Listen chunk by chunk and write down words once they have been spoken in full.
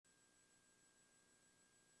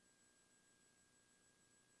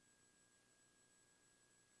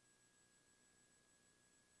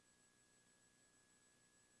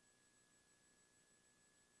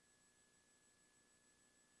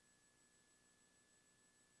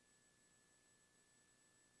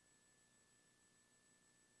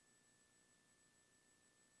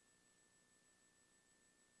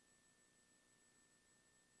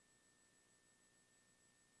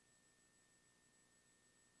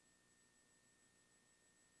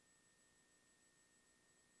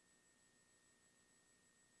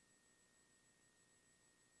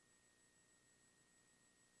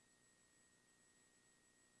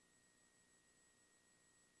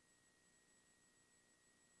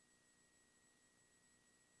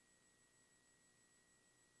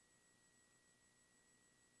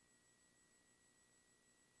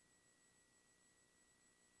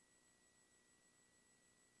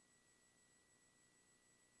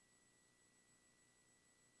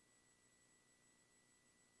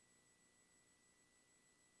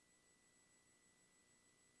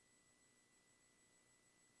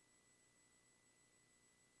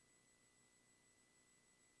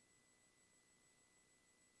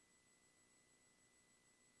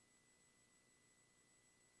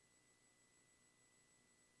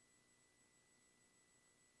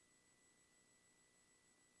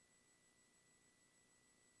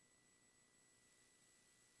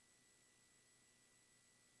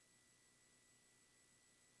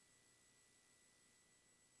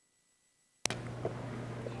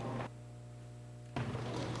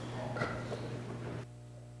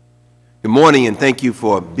morning, and thank you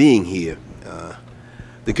for being here.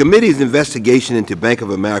 The committee's investigation into Bank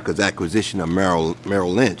of America's acquisition of Merrill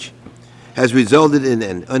Lynch has resulted in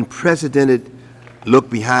an unprecedented look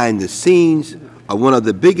behind the scenes of one of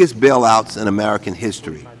the biggest bailouts in American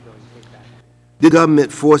history. The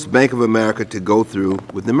government forced Bank of America to go through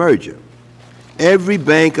with the merger. Every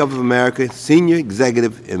Bank of America senior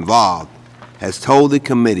executive involved has told the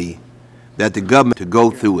committee that the government to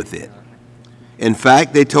go through with it. In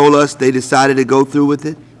fact, they told us they decided to go through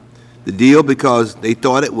with the deal because they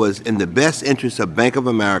thought it was in the best interest of Bank of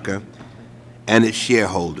America and its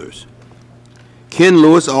shareholders. Ken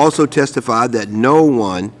Lewis also testified that no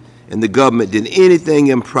one in the government did anything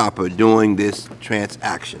improper during this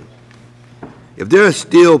transaction. If there are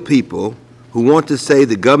still people who want to say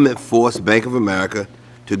the government forced Bank of America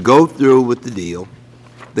to go through with the deal,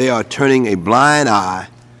 they are turning a blind eye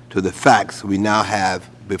to the facts we now have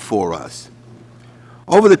before us.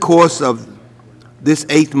 Over the course of this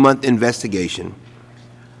 8-month investigation,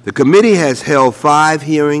 the committee has held 5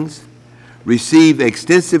 hearings, received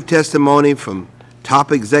extensive testimony from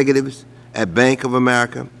top executives at Bank of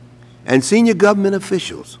America and senior government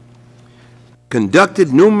officials,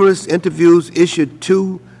 conducted numerous interviews, issued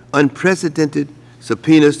 2 unprecedented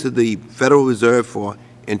subpoenas to the Federal Reserve for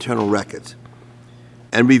internal records,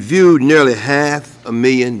 and reviewed nearly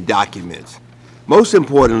 500,000 documents. Most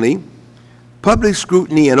importantly, public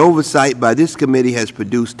scrutiny and oversight by this committee has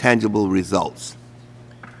produced tangible results.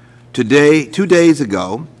 Today, 2 days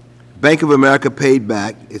ago, Bank of America paid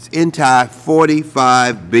back its entire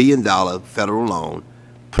 $45 billion federal loan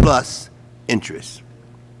plus interest.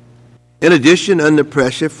 In addition, under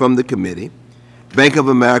pressure from the committee, Bank of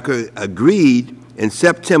America agreed in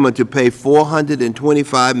September to pay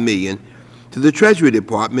 $425 million to the Treasury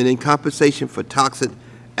Department in compensation for toxic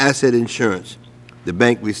asset insurance the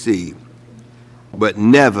bank received, but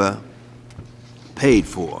never paid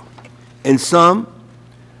for. In sum,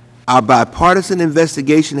 our bipartisan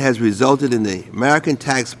investigation has resulted in the American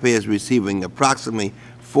taxpayers receiving approximately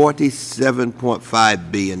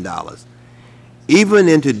 $47.5 billion. Even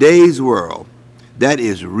in today's world, that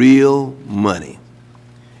is real money.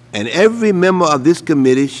 And every member of this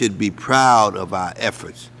committee should be proud of our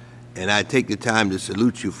efforts. And I take the time to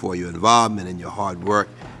salute you for your involvement and your hard work,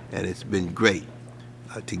 and it's been great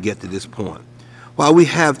to get to this point. While we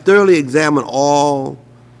have thoroughly examined all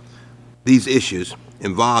these issues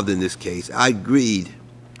involved in this case, I agreed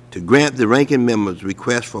to grant the ranking member's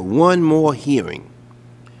request for one more hearing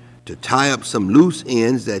to tie up some loose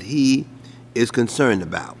ends that he is concerned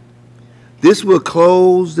about. This will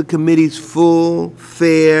close the committee's full,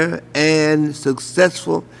 fair, and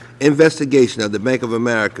successful investigation of the Bank of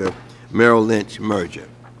America Merrill Lynch merger.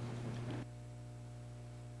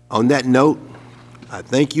 On that note, I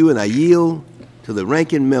thank you, and I yield to the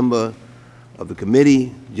ranking member of the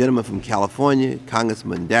committee, gentleman from California,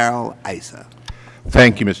 Congressman Darrell Issa.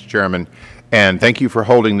 Thank you, Mr. Chairman, and thank you for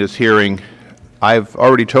holding this hearing. I've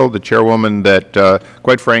already told the chairwoman that,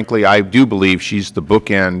 quite frankly, I do believe she's the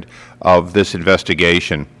bookend of this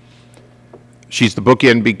investigation. She's the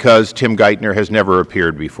bookend because Tim Geithner has never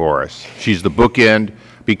appeared before us. She's the bookend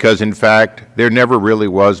because, in fact, there never really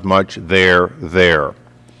was much there.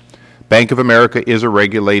 Bank of America is a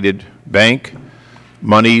regulated bank.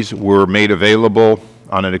 Monies were made available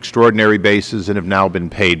on an extraordinary basis and have now been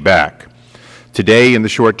paid back. Today, in the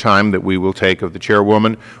short time that we will take of the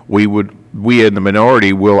chairwoman, we in the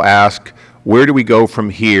minority will ask, where do we go from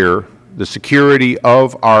here? The security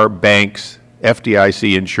of our banks,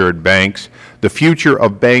 FDIC-insured banks, the future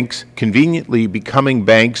of banks conveniently becoming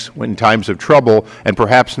banks in times of trouble and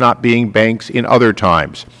perhaps not being banks in other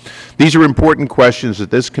times. These are important questions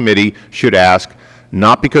that this committee should ask,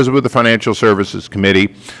 not because we're the Financial Services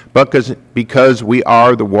Committee, but because we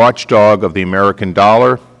are the watchdog of the American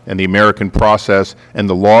dollar and the American process and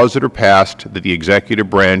the laws that are passed that the executive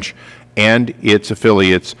branch and its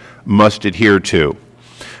affiliates must adhere to.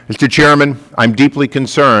 Mr. Chairman, I'm deeply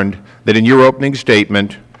concerned that in your opening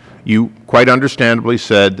statement, you quite understandably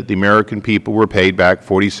said that the American people were paid back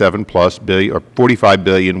 $45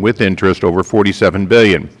 billion with interest over $47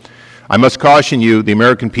 billion. I must caution you, the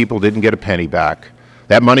American people didn't get a penny back.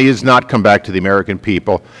 That money has not come back to the American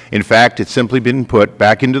people. In fact, it's simply been put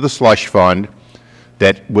back into the slush fund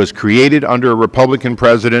that was created under a Republican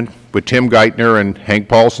president with Tim Geithner and Hank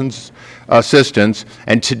Paulson's assistance,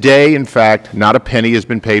 and today, in fact, not a penny has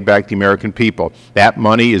been paid back to the American people. That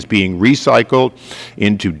money is being recycled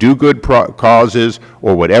into do-good causes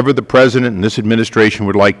or whatever the President and this administration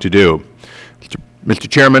would like to do. Mr.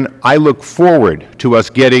 Chairman, I look forward to us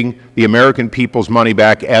getting the American people's money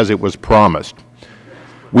back as it was promised.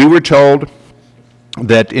 We were told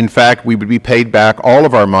that, in fact, we would be paid back all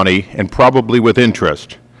of our money and probably with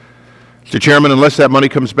interest. Mr. Chairman, unless that money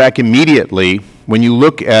comes back immediately, when you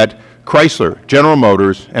look at Chrysler, General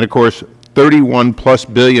Motors, and, of course,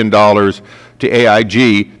 $31+ billion to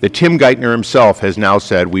AIG that Tim Geithner himself has now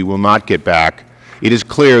said we will not get back, it is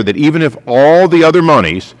clear that even if all the other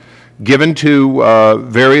monies given to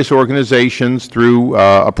various organizations through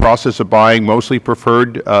a process of buying mostly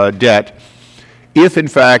preferred debt, if in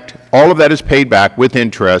fact all of that is paid back with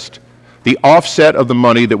interest, the offset of the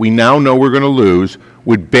money that we now know we're going to lose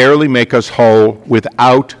would barely make us whole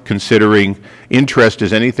without considering interest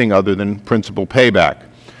as anything other than principal payback.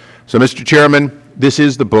 So, Mr. Chairman, this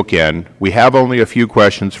is the bookend. We have only a few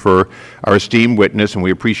questions for our esteemed witness, and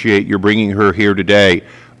we appreciate your bringing her here today.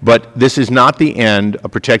 But this is not the end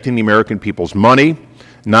of protecting the American people's money,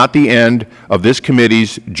 not the end of this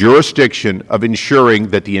committee's jurisdiction of ensuring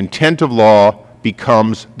that the intent of law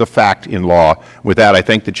becomes the fact in law. With that, I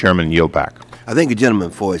thank the Chairman and yield back. I thank the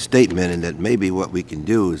gentleman for his statement, and that maybe what we can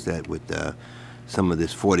do is that with some of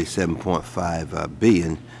this $47.5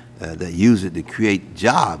 billion, that use it to create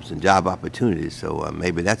jobs and job opportunities. So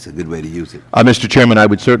maybe that's a good way to use it. Mr. Chairman, I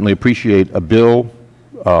would certainly appreciate a bill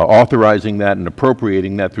authorizing that and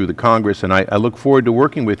appropriating that through the Congress, and I look forward to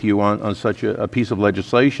working with you on such a piece of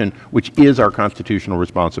legislation, which is our constitutional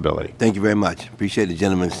responsibility. Thank you very much. Appreciate the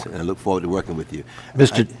gentleman's, and I look forward to working with you.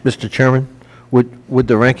 Mr. Chairman, would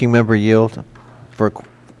the ranking member yield for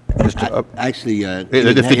Mr. Actually, if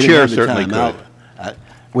the chair certainly could.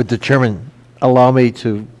 Would the Chairman allow me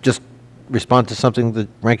to just respond to something the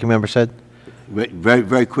ranking member said?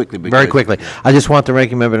 Very quickly. Very quickly. I just want the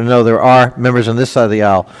ranking member to know there are members on this side of the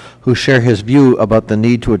aisle who share his view about the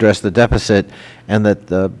need to address the deficit, and that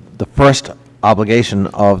the first obligation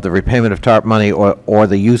of the repayment of TARP money or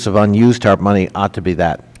the use of unused TARP money ought to be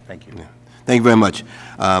that. Thank you. Yeah. Thank you very much.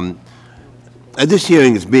 This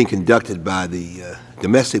hearing is being conducted by the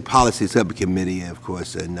Domestic Policy Subcommittee, of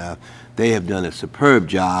course, and they have done a superb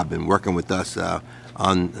job in working with us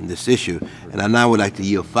on this issue. And I now would like to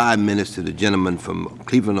yield 5 minutes to the gentleman from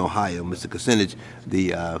Cleveland, Ohio, Mr. Kucinich,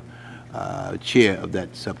 the chair of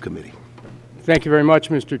that subcommittee. Thank you very much,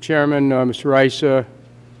 Mr. Chairman, Mr. Rice,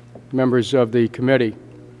 members of the committee.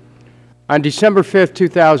 On December 5,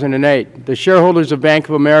 2008, the shareholders of Bank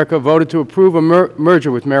of America voted to approve a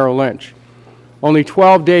merger with Merrill Lynch. Only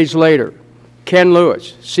 12 days later, Ken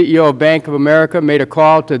Lewis, CEO of Bank of America, made a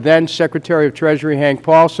call to then Secretary of Treasury Hank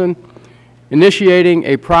Paulson, initiating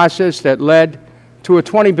a process that led to a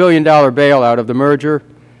 $20 billion bailout of the merger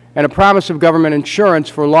and a promise of government insurance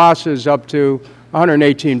for losses up to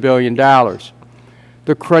 $118 billion.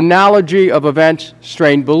 The chronology of events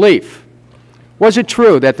strained belief. Was it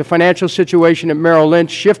true that the financial situation at Merrill Lynch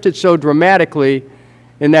shifted so dramatically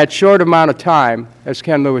in that short amount of time, as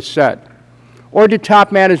Ken Lewis said? Or did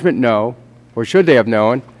top management know, or should they have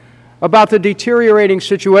known, about the deteriorating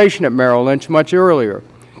situation at Merrill Lynch much earlier?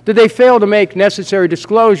 Did they fail to make necessary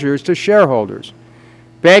disclosures to shareholders?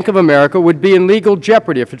 Bank of America would be in legal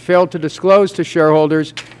jeopardy if it failed to disclose to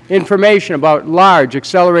shareholders information about large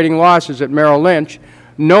accelerating losses at Merrill Lynch,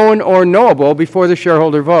 known or knowable before the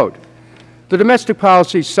shareholder vote. The Domestic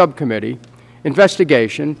Policy Subcommittee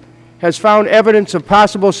investigation has found evidence of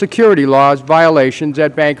possible security laws violations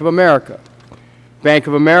at Bank of America. Bank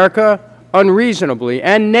of America unreasonably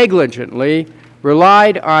and negligently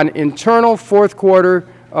relied on internal fourth quarter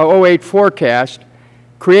 08 forecast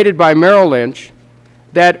created by Merrill Lynch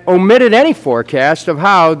that omitted any forecast of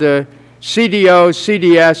how the CDOs,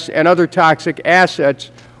 CDS, and other toxic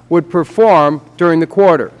assets would perform during the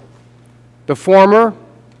quarter. The former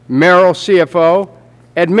Merrill CFO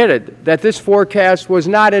admitted that this forecast was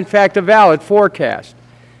not, in fact, a valid forecast.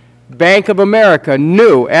 Bank of America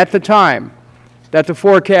knew at the time that the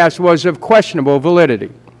forecast was of questionable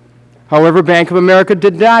validity. However, Bank of America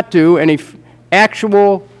did not do any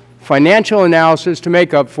actual financial analysis to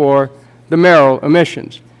make up for the Merrill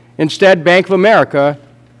omissions. Instead, Bank of America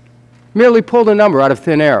merely pulled a number out of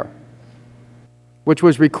thin air, which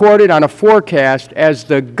was recorded on a forecast as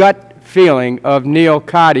the gut feeling of Neil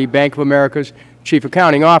Coddy, Bank of America's chief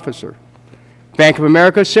accounting officer. Bank of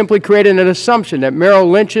America simply created an assumption that Merrill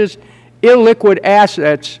Lynch's illiquid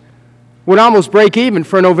assets would almost break even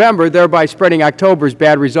for November, thereby spreading October's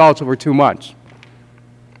bad results over 2 months.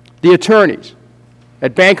 The attorneys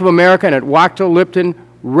at Bank of America and at Wachtell Lipton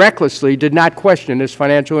recklessly did not question this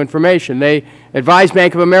financial information. They advised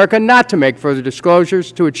Bank of America not to make further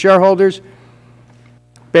disclosures to its shareholders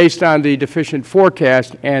based on the deficient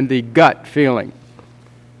forecast and the gut feeling.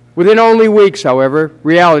 Within only weeks, however,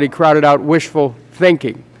 reality crowded out wishful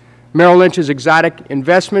thinking. Merrill Lynch's exotic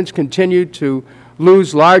investments continued to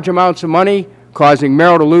lose large amounts of money causing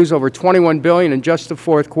Merrill to lose over $21 billion in just the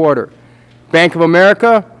fourth quarter. Bank of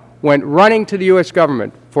America went running to the U.S.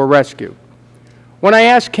 government for rescue. When I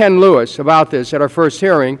asked Ken Lewis about this at our first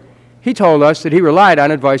hearing, he told us that he relied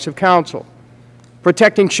on advice of counsel.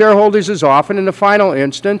 Protecting shareholders is often, in the final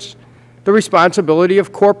instance, the responsibility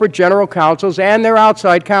of corporate general counsels and their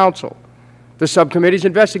outside counsel. The subcommittee's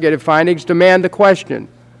investigative findings demand the question,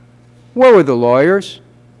 where were the lawyers?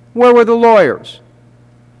 Where were the lawyers?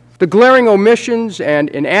 The glaring omissions and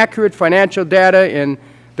inaccurate financial data in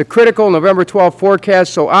the critical November 12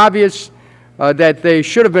 forecast, so obvious that they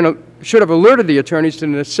should have alerted the attorneys to the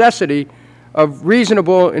necessity of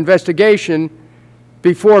reasonable investigation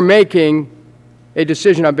before making a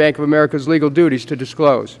decision on Bank of America's legal duties to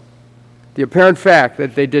disclose. The apparent fact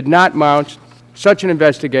that they did not mount such an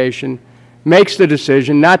investigation makes the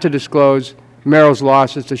decision not to disclose Merrill's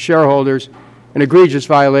losses to shareholders an egregious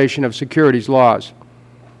violation of securities laws.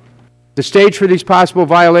 The stage for these possible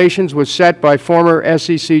violations was set by former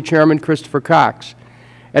SEC Chairman Christopher Cox.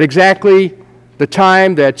 At exactly the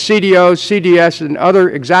time that CDOs, CDS, and other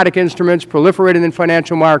exotic instruments proliferated in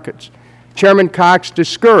financial markets, Chairman Cox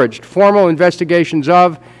discouraged formal investigations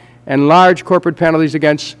of and large corporate penalties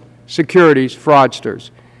against securities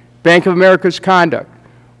fraudsters. Bank of America's conduct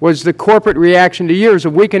was the corporate reaction to years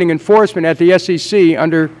of weakening enforcement at the SEC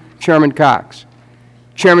under Chairman Cox.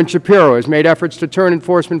 Chairman Shapiro has made efforts to turn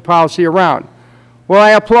enforcement policy around. While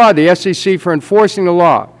I applaud the SEC for enforcing the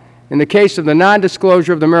law, in the case of the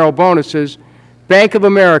non-disclosure of the Merrill bonuses, Bank of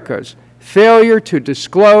America's failure to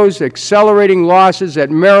disclose accelerating losses at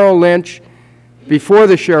Merrill Lynch before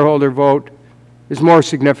the shareholder vote is more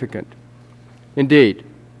significant. Indeed,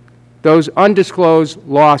 those undisclosed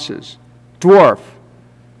losses dwarf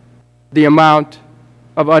the amount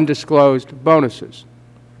of undisclosed bonuses.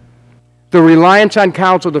 The reliance on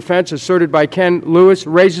counsel defense asserted by Ken Lewis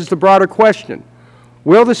raises the broader question,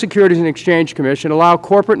 will the Securities and Exchange Commission allow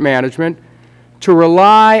corporate management to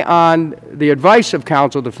rely on the advice of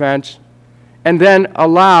counsel defense and then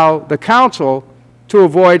allow the counsel to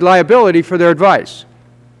avoid liability for their advice?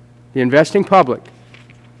 The investing public,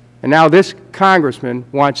 and now this Congressman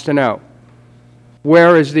wants to know,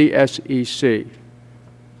 where is the SEC?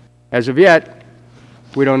 As of yet,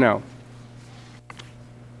 we don't know.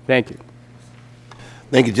 Thank you.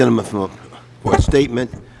 Thank you, gentlemen, for a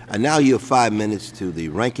statement. I now yield 5 minutes to the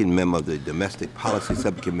ranking member of the Domestic Policy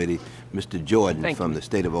Subcommittee, Mr. Jordan from the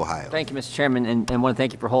state of Ohio. Thank you, Mr. Chairman, and I want to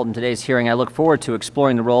thank you for holding today's hearing. I look forward to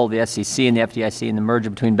exploring the role of the SEC and the FDIC in the merger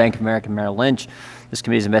between Bank of America and Merrill Lynch. This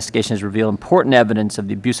committee's investigation has revealed important evidence of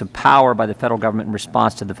the abuse of power by the federal government in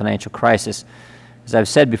response to the financial crisis. As I've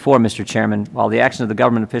said before, Mr. Chairman, while the actions of the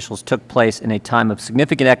government officials took place in a time of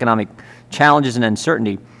significant economic challenges and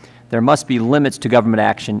uncertainty, there must be limits to government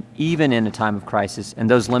action even in a time of crisis, and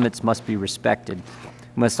those limits must be respected.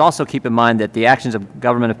 We must also keep in mind that the actions of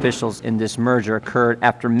government officials in this merger occurred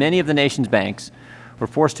after many of the nation's banks were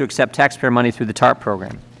forced to accept taxpayer money through the TARP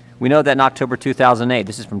program. We know that in October 2008,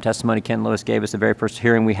 this is from testimony Ken Lewis gave us the very first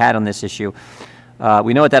hearing we had on this issue.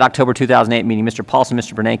 We know at that October 2008 meeting, Mr. Paulson,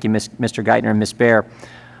 Mr. Bernanke, Mr. Geithner, and Ms. Baer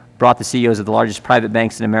brought the CEOs of the largest private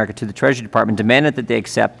banks in America to the Treasury Department, demanded that they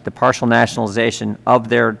accept the partial nationalization of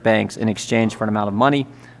their banks in exchange for an amount of money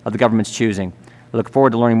of the government's choosing. We look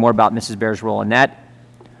forward to learning more about Mrs. Baer's role in that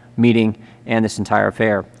meeting and this entire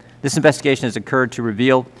affair. This investigation has continued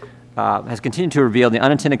to reveal the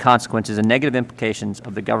unintended consequences and negative implications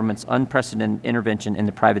of the government's unprecedented intervention in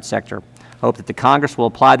the private sector. I hope that the Congress will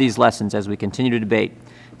apply these lessons as we continue to debate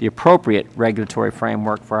the appropriate regulatory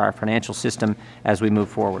framework for our financial system as we move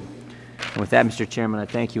forward. And with that, Mr. Chairman, I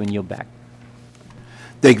thank you and yield back.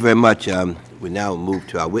 Thank you very much. We now move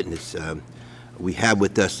to our witness. We have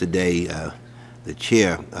with us today the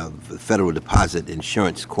chair of the Federal Deposit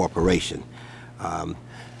Insurance Corporation.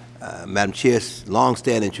 Madam Chair, it's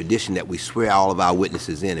long-standing tradition that we swear all of our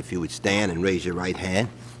witnesses in. If you would stand and raise your right hand.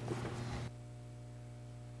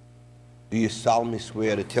 Do you solemnly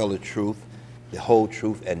swear to tell the truth, the whole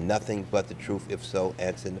truth, and nothing but the truth? If so,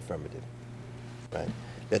 answer in the affirmative. Right.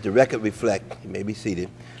 Let the record reflect, you may be seated,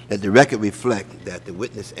 let the record reflect that the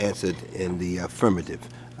witness answered in the affirmative.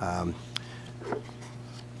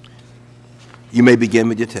 You may begin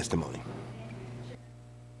with your testimony.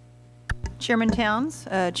 Chairman Towns,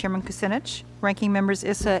 Chairman Kucinich, Ranking Members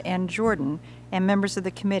Issa and Jordan, and members of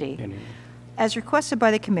the committee. As requested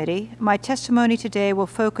by the committee, my testimony today will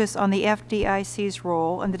focus on the FDIC's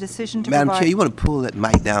role and the decision to provide— Madam Chair, you want to pull that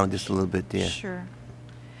mic down just a little bit there? Sure.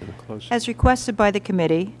 As requested by the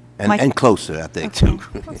committee, And closer, I think, too.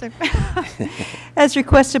 As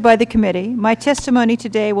requested by the committee, my testimony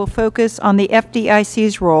today will focus on the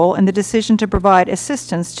FDIC's role in the decision to provide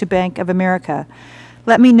assistance to Bank of America.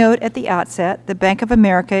 Let me note at the outset that Bank of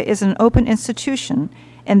America is an open institution,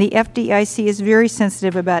 and the FDIC is very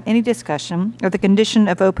sensitive about any discussion of the condition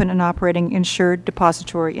of open and operating insured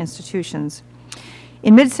depository institutions.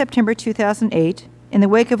 In mid-September 2008, in the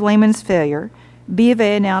wake of Lehman's failure, B of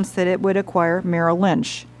A announced that it would acquire Merrill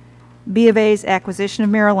Lynch. B of A's acquisition of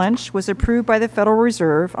Merrill Lynch was approved by the Federal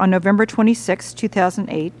Reserve on November 26,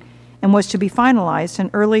 2008, and was to be finalized in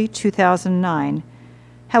early 2009.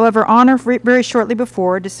 However, on or very shortly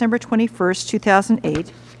before December 21,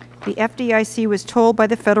 2008, the FDIC was told by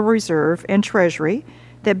the Federal Reserve and Treasury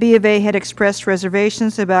that B of A had expressed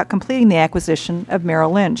reservations about completing the acquisition of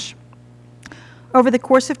Merrill Lynch. Over the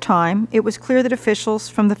course of time, it was clear that officials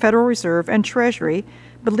from the Federal Reserve and Treasury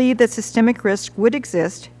believed that systemic risk would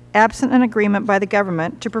exist absent an agreement by the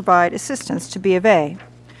government to provide assistance to B of A.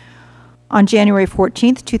 On January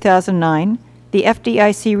 14, 2009, the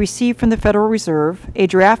FDIC received from the Federal Reserve a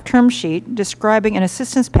draft term sheet describing an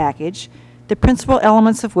assistance package, the principal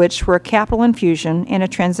elements of which were a capital infusion and a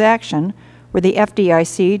transaction where the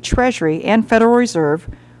FDIC, Treasury, and Federal Reserve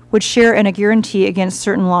would share in a guarantee against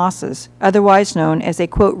certain losses, otherwise known as a,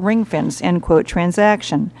 quote, ring fence, end quote,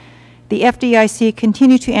 transaction. The FDIC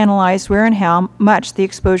continued to analyze where and how much the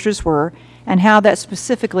exposures were and how that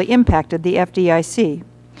specifically impacted the FDIC.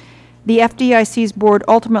 The FDIC's board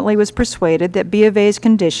ultimately was persuaded that B of A's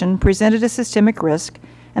condition presented a systemic risk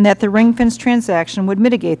and that the ring fence transaction would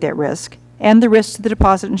mitigate that risk and the risk to the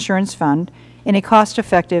Deposit Insurance Fund in a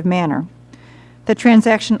cost-effective manner. The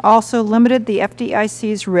transaction also limited the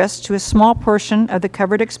FDIC's risk to a small portion of the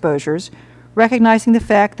covered exposures, recognizing the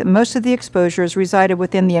fact that most of the exposures resided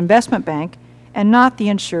within the investment bank and not the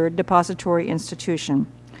insured depository institution.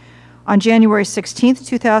 On January 16,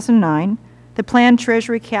 2009, the planned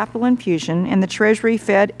Treasury capital infusion and the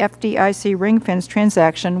Treasury-Fed FDIC ring fence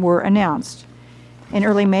transaction were announced. In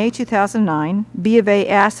early May 2009, B of A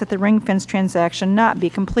asked that the ring fence transaction not be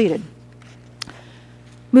completed.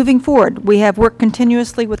 Moving forward, we have worked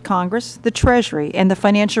continuously with Congress, the Treasury, and the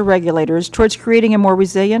financial regulators towards creating a more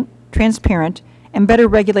resilient, transparent, and better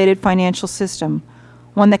regulated financial system,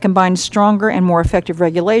 one that combines stronger and more effective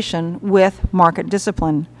regulation with market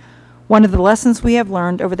discipline. One of the lessons we have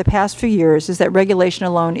learned over the past few years is that regulation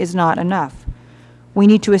alone is not enough. We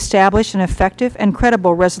need to establish an effective and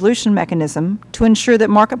credible resolution mechanism to ensure that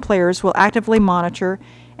market players will actively monitor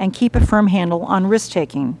and keep a firm handle on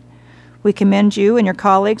risk-taking. We commend you and your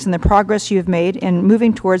colleagues in the progress you have made in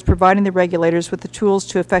moving towards providing the regulators with the tools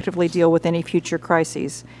to effectively deal with any future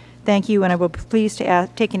crises. Thank you, and I will be pleased to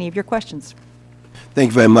take any of your questions.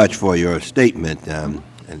 Thank you very much for your statement. And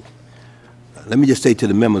let me just say to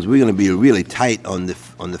the members, we're going to be really tight on the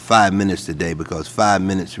 5 minutes today, because 5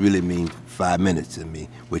 minutes really means 5 minutes to me,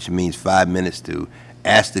 which means 5 minutes to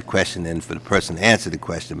ask the question and for the person to answer the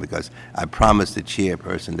question, because I promised the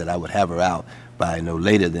chairperson that I would have her out by no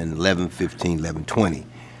later than 11:15, 11:20.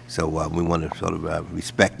 So we want to sort of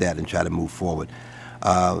respect that and try to move forward.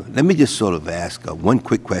 Let me just sort of ask one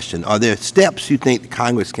quick question. Are there steps you think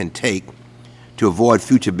Congress can take to avoid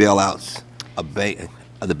future bailouts of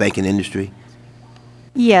the banking industry?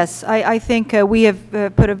 Yes, I think we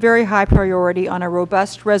have put a very high priority on a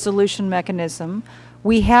robust resolution mechanism.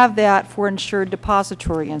 We have that for insured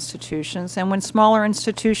depository institutions, and when smaller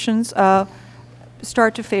institutions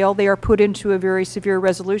start to fail, they are put into a very severe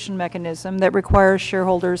resolution mechanism that requires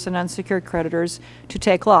shareholders and unsecured creditors to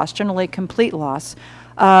take loss, generally complete loss.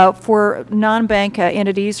 For non-bank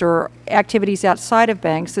entities or activities outside of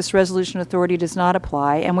banks, this resolution authority does not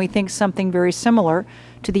apply, and we think something very similar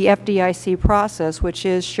to the FDIC process, which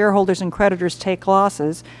is shareholders and creditors take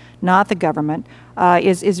losses, not the government,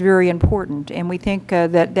 is very important. And we think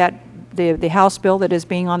that the House bill that is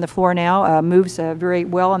being on the floor now moves very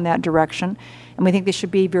well in that direction. And we think this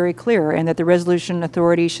should be very clear, and that the resolution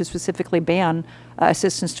authority should specifically ban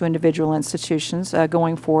assistance to individual institutions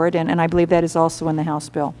going forward, and I believe that is also in the House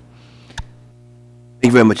bill.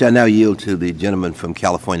 Thank you very much. I now yield to the gentleman from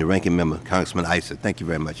California, Ranking Member, Congressman Issa. Thank you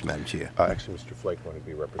very much, Madam Chair. Actually, Mr. Flake wanted to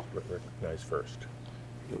be recognized first.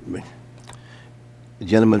 The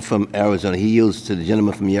gentleman from Arizona. He yields to the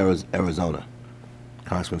gentleman from Arizona,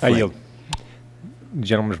 Congressman Flake. I yield. The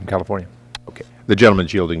gentleman from California. Okay. The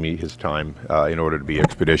gentleman's yielding me his time in order to be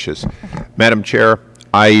expeditious. Madam Chair,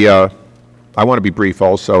 I want to be brief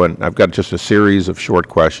also, and I've got just a series of short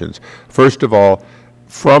questions. First of all,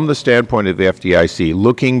 from the standpoint of the FDIC,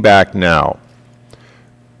 looking back now,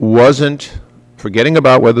 forgetting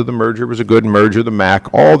about whether the merger was a good merger, the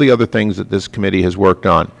MAC, all the other things that this committee has worked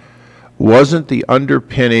on, wasn't the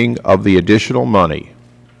underpinning of the additional money,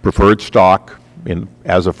 preferred stock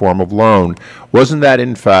as a form of loan, wasn't that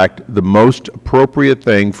in fact the most appropriate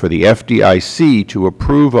thing for the FDIC to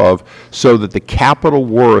approve of so that the capital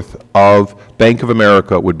worth of Bank of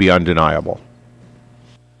America would be undeniable?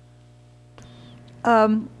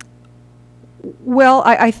 Well,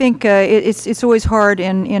 I think it's always hard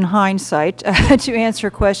in hindsight to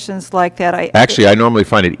answer questions like that. Actually, I normally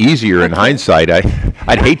find it easier in hindsight.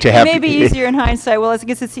 I'd hate to have maybe easier in hindsight. Well, I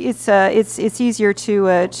guess it's easier to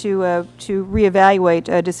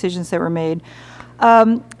reevaluate decisions that were made.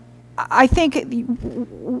 I think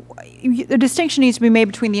the distinction needs to be made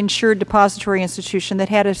between the insured depository institution that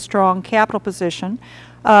had a strong capital position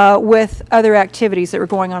with other activities that were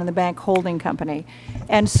going on in the bank holding company.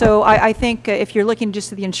 And so I think if you're looking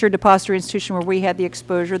just at the insured depository institution where we had the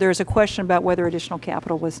exposure, there is a question about whether additional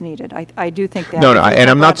capital was needed. I do think that. No, and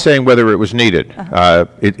I'm not saying whether it was needed.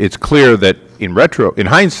 It's clear that in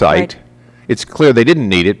hindsight, right. It's clear they didn't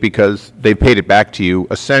need it because they paid it back to you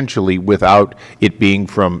essentially without it being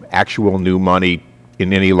from actual new money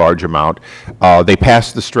in any large amount. They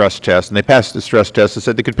passed the stress test, and they passed the stress test and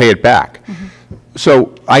said they could pay it back. Mm-hmm.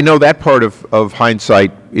 So I know that part of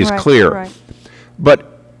hindsight is clear. Right.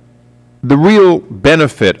 But the real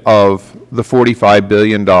benefit of the $45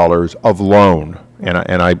 billion of loan,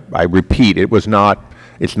 and I repeat, it's not,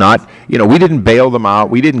 we didn't bail them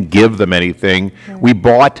out, we didn't give them anything. Right. We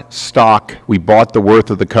bought stock, we bought the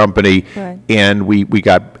worth of the company, right. And we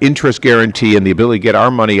got interest guarantee and the ability to get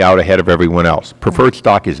our money out ahead of everyone else. Preferred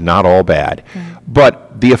stock is not all bad. Right.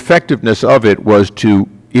 But the effectiveness of it was to,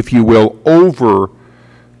 if you will,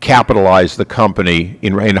 over-capitalize the company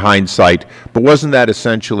in hindsight. But wasn't that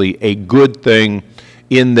essentially a good thing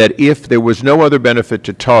in that if there was no other benefit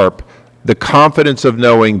to TARP, the confidence of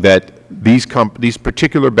knowing that these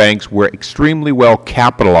particular banks were extremely well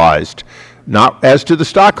capitalized, not as to the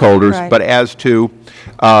stockholders, right. But as to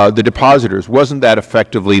the depositors, wasn't that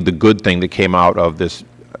effectively the good thing that came out of this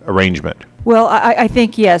arrangement? Well, I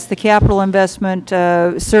think, yes, the capital investment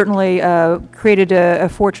certainly created a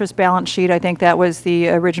fortress balance sheet. I think that was the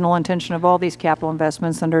original intention of all these capital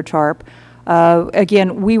investments under TARP.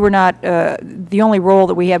 Again, we were not, the only role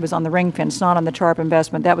that we had was on the ring fence, not on the TARP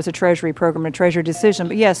investment. That was a Treasury program, a Treasury decision.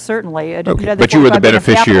 But yes, certainly. Okay. But you were the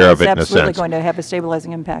beneficiary of it, in a sense. It's absolutely going to have a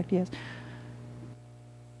stabilizing impact, yes.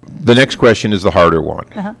 The next question is the harder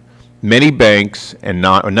one. Uh-huh. Many banks and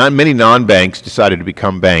many non-banks decided to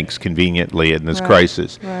become banks conveniently in this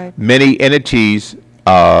crisis. Right. Many entities,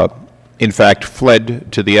 in fact,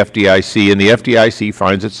 fled to the FDIC, and the FDIC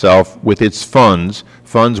finds itself with its funds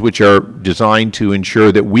which are designed to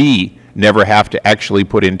ensure that we never have to actually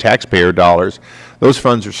put in taxpayer dollars. Those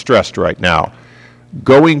funds are stressed right now.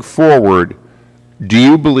 Going forward, do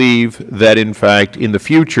you believe that, in fact, in the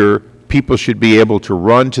future, people should be able to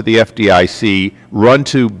run to the FDIC, run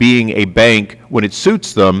to being a bank when it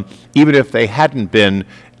suits them, even if they hadn't been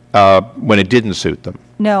when it didn't suit them?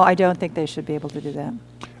 No, I don't think they should be able to do that.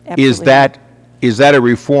 Absolutely. Is that a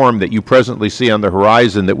reform that you presently see on the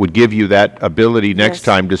horizon that would give you that ability next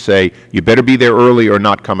time to say, you better be there early or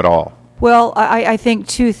not come at all? Well, I think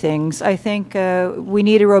two things. I think we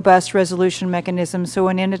need a robust resolution mechanism so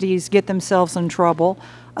when entities get themselves in trouble,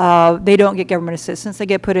 they don't get government assistance. They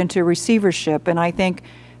get put into receivership. And I think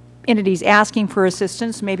entities asking for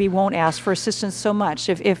assistance maybe won't ask for assistance so much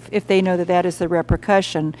if they know that that is the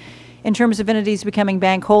repercussion. In terms of entities becoming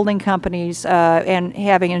bank holding companies and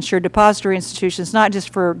having insured depository institutions, not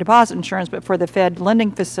just for deposit insurance, but for the Fed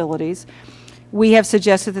lending facilities, we have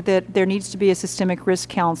suggested that there needs to be a systemic risk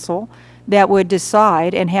council that would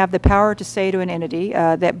decide and have the power to say to an entity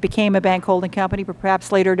that became a bank holding company, but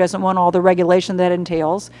perhaps later doesn't want all the regulation that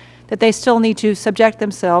entails, that they still need to subject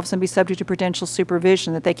themselves and be subject to prudential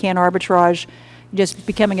supervision, that they can't arbitrage just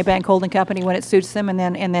becoming a bank holding company when it suits them and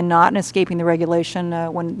then not, and escaping the regulation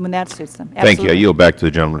when that suits them. Absolutely. Thank you. I yield back to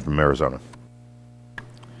the gentleman from Arizona.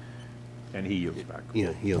 And he yields back.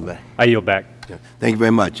 Yeah, yield back. I yield back. Yeah. Thank you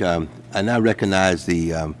very much. I now recognize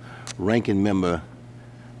the ranking member,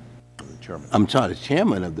 the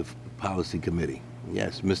chairman of the Policy Committee.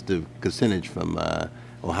 Yes, Mr. Kucinich from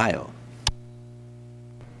Ohio.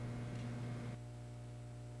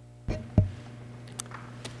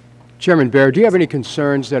 Chairman Baer, do you have any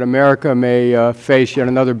concerns that America may face yet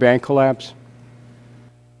another bank collapse?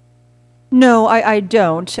 No, I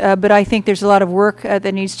don't, but I think there's a lot of work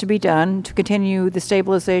that needs to be done to continue the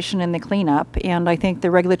stabilization and the cleanup, and I think the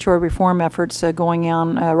regulatory reform efforts going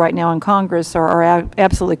on right now in Congress are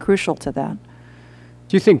absolutely crucial to that.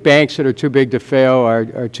 Do you think banks that are too big to fail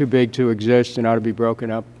are too big to exist and ought to be broken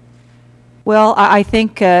up? Well, I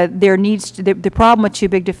think there needs to, the problem with too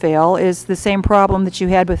big to fail is the same problem that you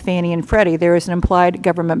had with Fannie and Freddie. There is an implied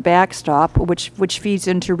government backstop, which feeds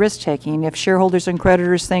into risk-taking. If shareholders and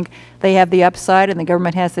creditors think they have the upside and the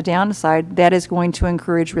government has the downside, that is going to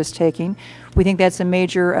encourage risk-taking. We think that's a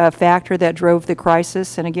major factor that drove the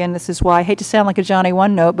crisis. And again, this is why, I hate to sound like a Johnny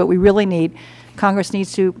One Note, but we really need, Congress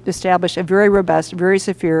needs to establish a very robust, very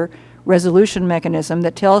severe resolution mechanism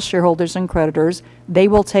that tells shareholders and creditors they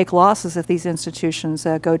will take losses if these institutions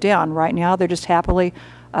go down. Right now, they're just happily,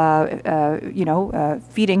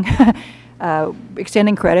 feeding,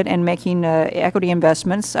 extending credit and making equity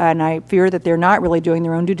investments, and I fear that they're not really doing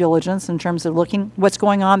their own due diligence in terms of looking what's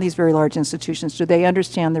going on in these very large institutions. Do they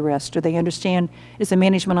understand the risks? Do they understand, is the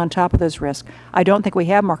management on top of those risks? I don't think we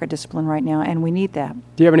have market discipline right now, and we need that.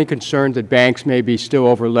 Do you have any concern that banks may be still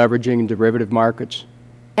over-leveraging derivative markets?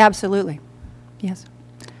 Absolutely, yes.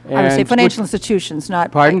 I would say financial institutions,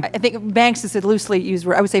 not. Pardon? I think banks is a loosely used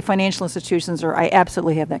word. I would say financial institutions, or I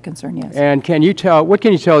absolutely have that concern, yes. And what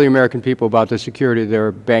can you tell the American people about the security of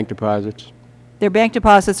their bank deposits? Their bank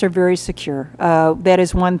deposits are very secure. That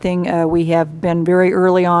is one thing we have been very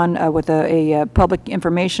early on with a public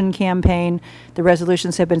information campaign. The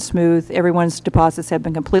resolutions have been smooth. Everyone's deposits have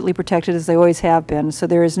been completely protected, as they always have been. So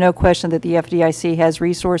there is no question that the FDIC has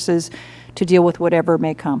resources to deal with whatever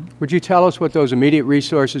may come. Would you tell us what those immediate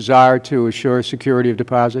resources are to assure security of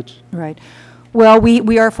deposits? Right. Well,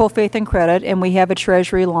 we are full faith and credit, and we have a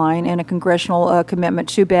Treasury line and a congressional commitment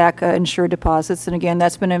to back insured deposits. And again,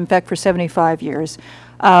 that's been in effect for 75 years.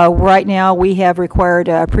 Right now, we have required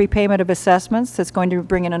a prepayment of assessments that's going to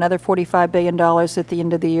bring in another $45 billion at the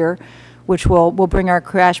end of the year, which will bring our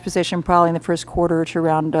cash position probably in the first quarter to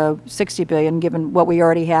around $60 billion, given what we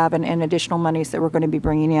already have and additional monies that we're going to be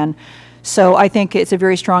bringing in. So I think it's a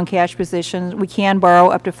very strong cash position. We can borrow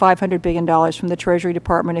up to $500 billion from the Treasury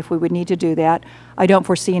Department if we would need to do that. I don't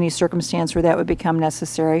foresee any circumstance where that would become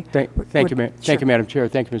necessary. Thank you, Madam Chair.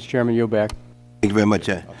 Thank you, Mr. Chairman. Yield back. Thank you very much.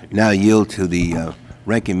 Now I yield to the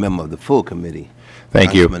ranking member of the full committee.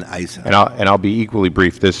 Thank you. Councilman Issa. And I'll be equally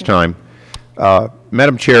brief this time.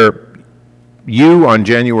 Madam Chair, you on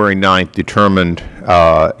January 9th determined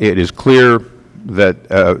it is clear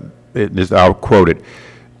that, I'll quote it,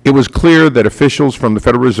 it was clear that officials from the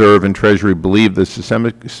Federal Reserve and Treasury believed the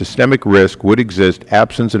systemic risk would exist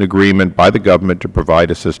absent an agreement by the government to provide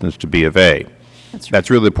assistance to B of A. That's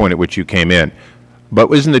really the point at which you came in. But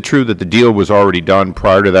isn't it true that the deal was already done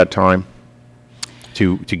prior to that time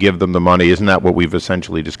to give them the money? Isn't that what we've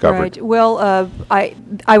essentially discovered? Right. Well,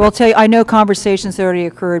 I will tell you, I know conversations that already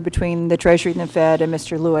occurred between the Treasury and the Fed and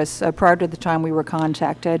Mr. Lewis prior to the time we were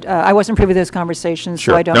contacted. I wasn't privy to those conversations,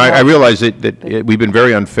 sure. So I don't know. know. I realize that we've been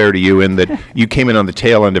very unfair to you in that you came in on the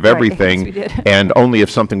tail end of everything, right, yes, we did. And only if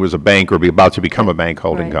something was a bank or about to become a bank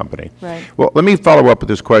holding company. Right. Well, let me follow up with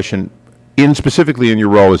this question, specifically in your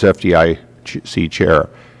role as FDIC chair.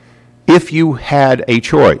 If you had a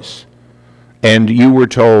choice, and you were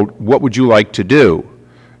told, what would you like to do?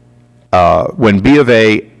 When B of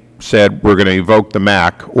A said, we're going to evoke the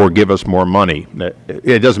MAC or give us more money,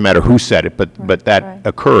 it doesn't matter who said it, but that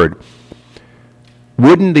occurred.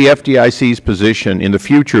 Wouldn't the FDIC's position in the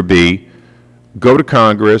future be, go to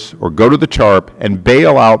Congress or go to the TARP and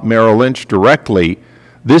bail out Merrill Lynch directly?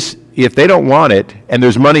 If they don't want it and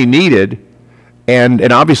there's money needed,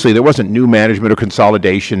 and obviously there wasn't new management or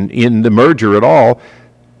consolidation in the merger at all,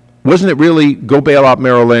 wasn't it really go bail out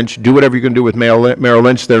Merrill Lynch, do whatever you're going to do with Merrill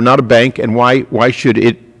Lynch? They're not a bank, and why should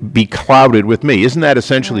it be clouded with me? Isn't that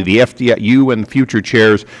essentially the you and future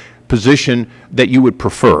chairs' position that you would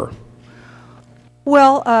prefer?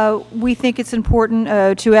 Well, we think it's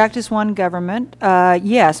important to act as one government,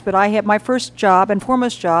 yes, but I have my first job and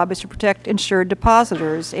foremost job is to protect insured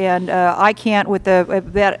depositors, and I can't, with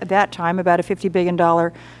that time, about a $50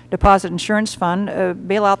 billion deposit insurance fund,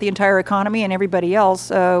 bail out the entire economy and everybody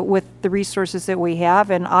else with the resources that we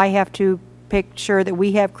have, and I have to make sure that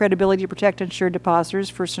we have credibility to protect insured depositors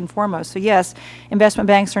first and foremost. So yes, investment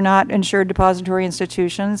banks are not insured depository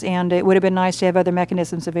institutions, and it would have been nice to have other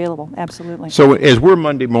mechanisms available, absolutely. So as we're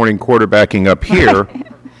Monday morning quarterbacking up here,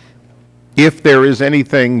 if there is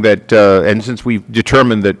anything that, and since we've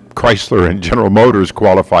determined that Chrysler and General Motors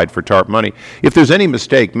qualified for TARP money, if there's any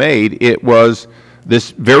mistake made, it was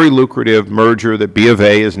this very lucrative merger that B of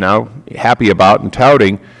A is now happy about and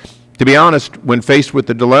touting. To be honest, when faced with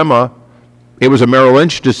the dilemma, it was a Merrill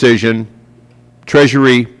Lynch decision.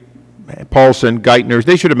 Treasury, Paulson, Geithner,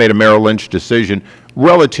 they should have made a Merrill Lynch decision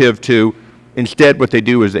relative to Instead, what they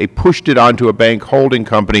do is they pushed it onto a bank holding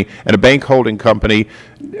company, and a bank holding company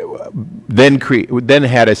then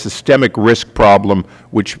had a systemic risk problem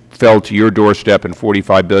which fell to your doorstep, and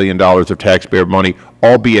 $45 billion of taxpayer money,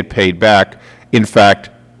 albeit paid back, in fact,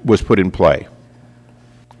 was put in play.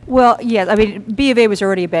 Well, yes, I mean, B of A was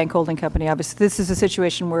already a bank holding company, obviously. This is a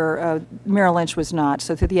situation where Merrill Lynch was not.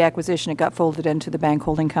 So through the acquisition, it got folded into the bank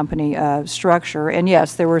holding company structure. And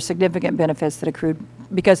yes, there were significant benefits that accrued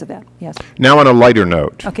because of that, yes. Now on a lighter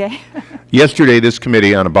note. Okay. Yesterday, this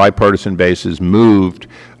committee, on a bipartisan basis, moved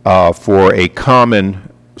for a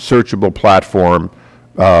common searchable platform,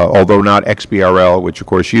 although not XBRL, which of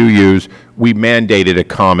course you use. We mandated a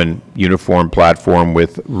common uniform platform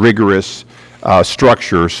with rigorous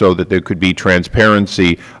structure so that there could be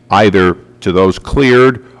transparency either to those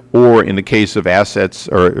cleared or, in the case of assets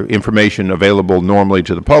or information available normally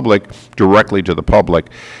to the public, directly to the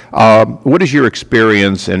public. What is your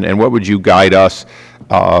experience, and what would you guide us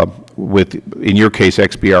with, in your case,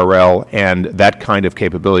 XBRL and that kind of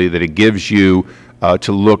capability that it gives you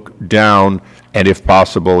to look down and, if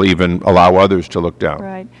possible, even allow others to look down?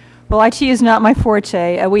 Right. Well, IT is not my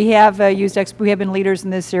forte. We have we have been leaders in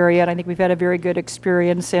this area, and I think we've had a very good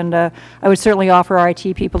experience. And I would certainly offer our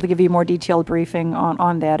IT people to give you a more detailed briefing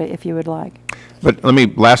on that, if you would like. But let me,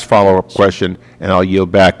 last follow-up question, and I'll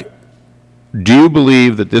yield back. Do you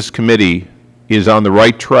believe that this committee is on the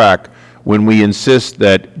right track when we insist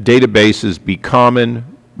that databases be common,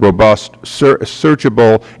 robust,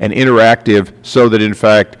 searchable, and interactive so that, in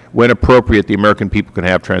fact, when appropriate, the American people can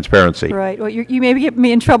have transparency? Right. Well, you may get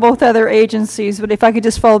me in trouble with other agencies, but if I could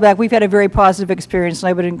just follow back, we've had a very positive experience, and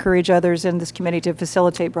I would encourage others in this committee to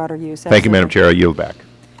facilitate broader use. Thank you, Madam Chair. I yield back.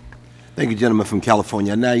 Thank you, gentleman from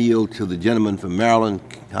California. I now yield to the gentleman from Maryland,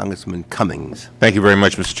 Congressman Cummings. Thank you very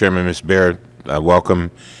much, Mr. Chairman. Ms. Baird,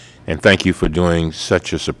 welcome, and thank you for doing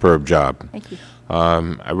such a superb job. Thank you.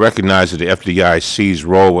 I recognize that the FDIC's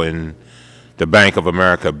role in the Bank of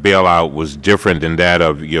America bailout was different than that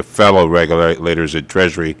of your fellow regulators at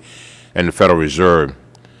Treasury and the Federal Reserve.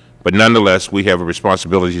 But nonetheless, we have a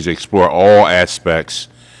responsibility to explore all aspects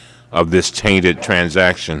of this tainted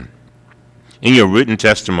transaction. In your written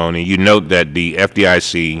testimony, you note that the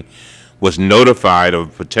FDIC was notified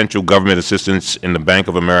of potential government assistance in the Bank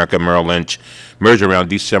of America Merrill Lynch merger around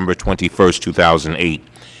December 21, 2008.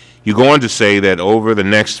 You go on to say that over the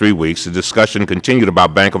next 3 weeks, the discussion continued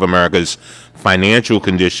about Bank of America's financial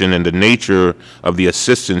condition and the nature of the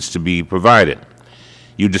assistance to be provided.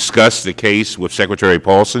 You discussed the case with Secretary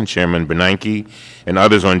Paulson, Chairman Bernanke, and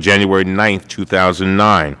others on January 9,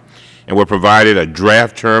 2009, and were provided a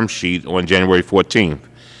draft term sheet on January 14th.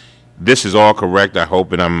 This is all correct, I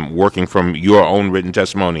hope, and I'm working from your own written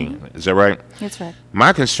testimony. Is that right? That's right.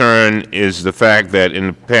 My concern is the fact that in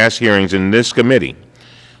the past hearings in this committee,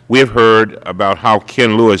 we have heard about how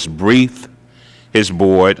Ken Lewis briefed his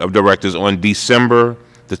board of directors on December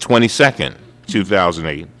the 22nd,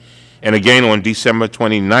 2008, and again on December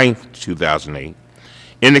 29th, 2008,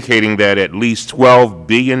 indicating that at least $12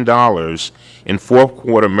 billion in fourth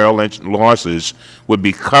quarter Merrill Lynch losses would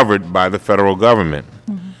be covered by the federal government.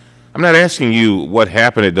 Mm-hmm. I'm not asking you what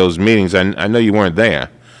happened at those meetings. I know you weren't there.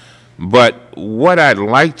 But what I'd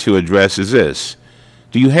like to address is this.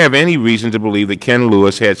 Do you have any reason to believe that Ken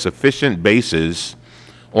Lewis had sufficient basis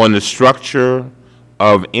on the structure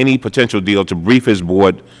of any potential deal to brief his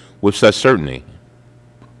board with such certainty?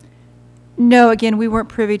 No, again, we weren't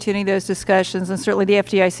privy to any of those discussions, and certainly the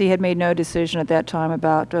FDIC had made no decision at that time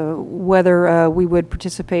about whether we would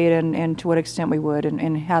participate and to what extent we would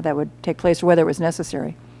and how that would take place or whether it was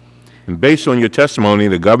necessary. And based on your testimony,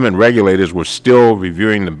 the government regulators were still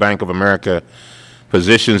reviewing the Bank of America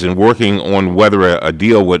positions and working on whether a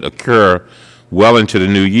deal would occur well into the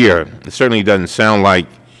new year. It certainly doesn't sound like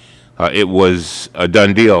it was a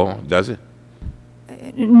done deal, does it?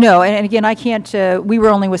 No, and again, I can't, we were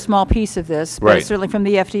only a small piece of this, but right. Certainly from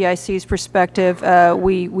the FDIC's perspective,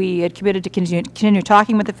 we had committed to continue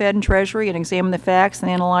talking with the Fed and Treasury and examine the facts and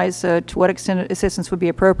analyze to what extent assistance would be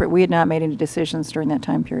appropriate. We had not made any decisions during that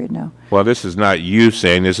time period, no. Well, this is not you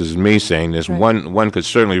saying this, is me saying this. Right. One could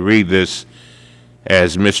certainly read this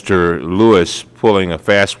as Mr. Lewis pulling a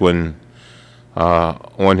fast one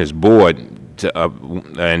on his board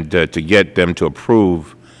to get them to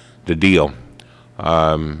approve the deal.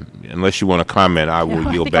 Unless you want to comment, I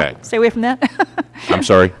will yield back. I'll stay away from that. I'm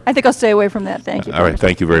sorry? I think I'll stay away from that. Thank you. All right.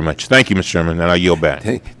 Thank you very much. Thank you, Mr. Chairman, and I yield back.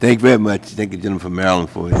 Thank you very much. Thank you, gentleman from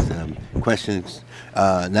Maryland, for his questions.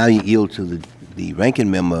 Now you yield to the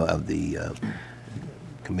ranking member of the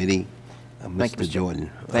committee, Mr.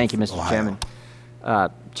 Jordan. Thank you, Mr. Ohio. Chairman.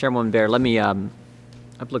 Chairwoman Baird, let me, I've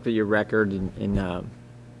looked at your record, and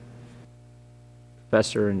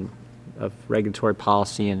professor of regulatory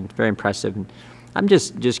policy and very impressive. And I'm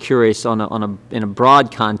just curious in a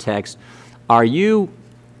broad context, are you,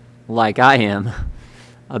 like I am,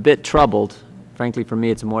 a bit troubled? Frankly, for me,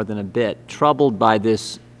 it's more than a bit troubled by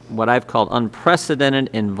this, what I've called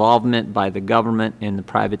unprecedented involvement by the government in the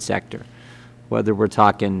private sector, whether we're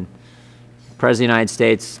talking President of the United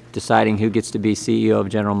States deciding who gets to be CEO of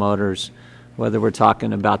General Motors, whether we're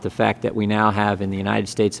talking about the fact that we now have in the United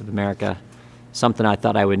States of America something I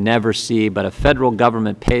thought I would never see, but a federal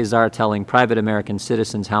government pays our telling private American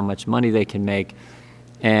citizens how much money they can make,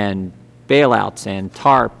 and bailouts and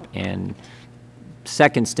TARP and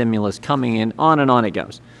second stimulus coming in, on and on it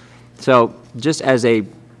goes. So just as a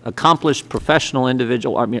accomplished professional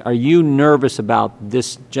individual, I mean, are you nervous about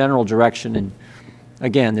this general direction and,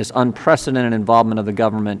 again, this unprecedented involvement of the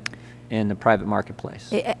government in the private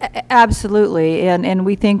marketplace? Absolutely, and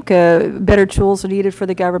we think better tools are needed for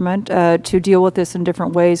the government to deal with this in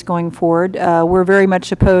different ways going forward. We're very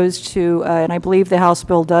much opposed to, and I believe the House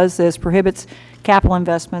bill does this, prohibits capital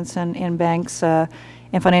investments in banks and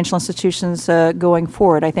financial institutions going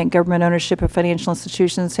forward. I think government ownership of financial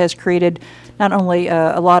institutions has created not only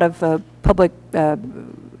a lot of public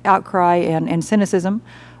outcry and cynicism,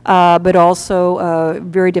 but also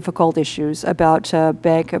very difficult issues about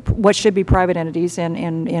what should be private entities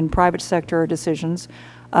in private sector decisions,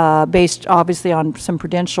 based obviously on some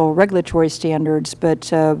prudential regulatory standards, but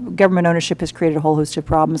government ownership has created a whole host of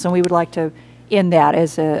problems, and we would like to end that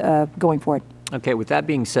as going forward. Okay, with that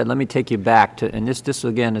being said, let me take you back to, and this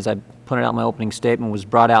again, as I pointed out in my opening statement, was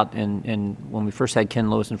brought out in when we first had Ken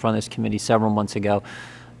Lewis in front of this committee several months ago.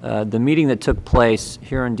 The meeting that took place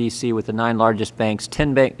here in D.C. with the 9 largest banks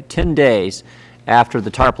 10 days after the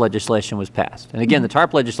TARP legislation was passed. And again, the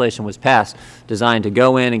TARP legislation was passed designed to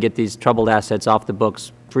go in and get these troubled assets off the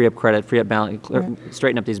books, free up credit, free up balance,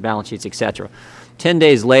 straighten up these balance sheets, et cetera. 10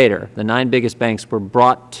 days later, the 9 biggest banks were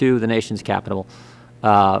brought to the nation's capital.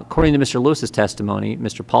 According to Mr. Lewis's testimony,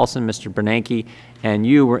 Mr. Paulson, Mr. Bernanke, and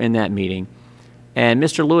you were in that meeting. And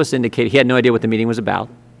Mr. Lewis indicated he had no idea what the meeting was about.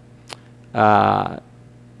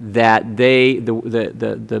 That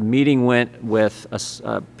the meeting went with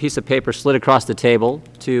a piece of paper slid across the table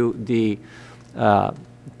to the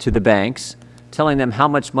banks, telling them how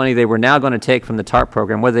much money they were now going to take from the TARP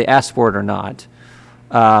program, whether they asked for it or not,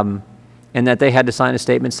 and that they had to sign a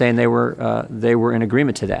statement saying they were in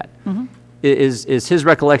agreement to that. Mm-hmm. Is his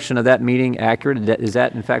recollection of that meeting accurate? Is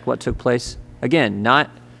that in fact what took place? Again, not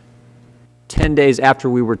 10 days after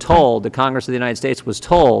we were told, the Congress of the United States was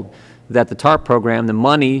told that the TARP program, the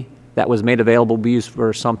money that was made available, be used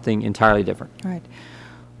for something entirely different. Right.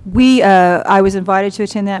 I was invited to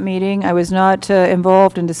attend that meeting. I was not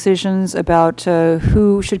involved in decisions about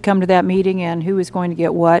who should come to that meeting and who is going to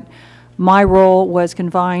get what. My role was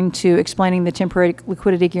confined to explaining the temporary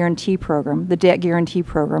liquidity guarantee program, the debt guarantee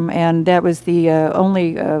program, and that was the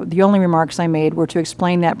only remarks I made were to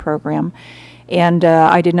explain that program. And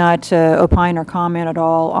I did not opine or comment at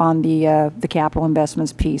all on the capital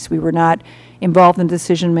investments piece. We were not involved in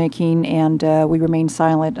decision-making, and we remained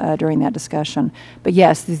silent during that discussion. But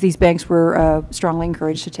yes, these banks were strongly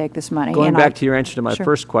encouraged to take this money. Going back to your answer to my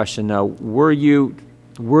first question, though, were you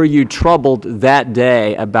troubled that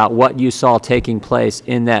day about what you saw taking place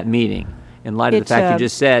in that meeting? In light of the fact you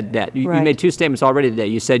just said that, you made 2 statements already today.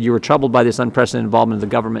 You said you were troubled by this unprecedented involvement of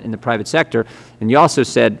the government in the private sector, and you also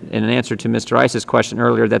said, in an answer to Mr. Rice's question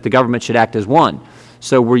earlier, that the government should act as one.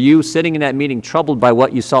 So were you sitting in that meeting troubled by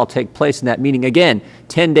what you saw take place in that meeting, again,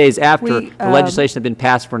 10 days after the legislation had been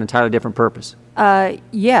passed for an entirely different purpose?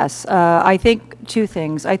 Yes. I think 2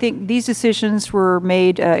 things. I think these decisions were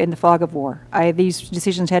made in the fog of war. These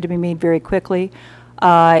decisions had to be made very quickly.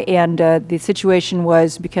 And the situation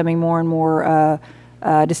was becoming more and more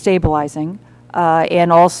destabilizing.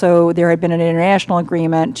 And also, there had been an international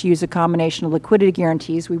agreement to use a combination of liquidity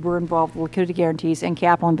guarantees. We were involved with liquidity guarantees and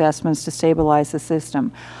capital investments to stabilize the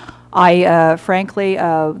system. Frankly,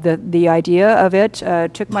 the idea of it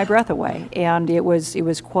took my breath away, and it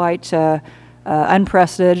was quite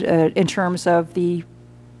unprecedented in terms of the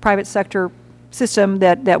private sector system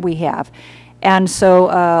that we have. And so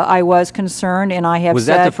I was concerned, and I have said— Was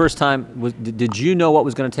that the first time, did you know what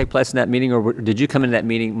was going to take place in that meeting, or did you come into that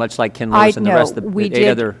meeting much like Ken Lewis and the rest of the 8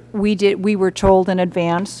 other— We were told in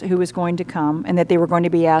advance who was going to come, and that they were going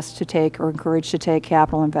to be asked to take or encouraged to take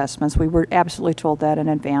capital investments. We were absolutely told that in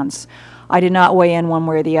advance. I did not weigh in one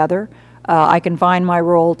way or the other. I confine my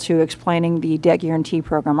role to explaining the debt guarantee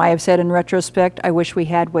program. I have said in retrospect, I wish we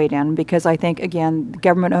had weighed in, because I think, again,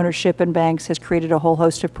 government ownership in banks has created a whole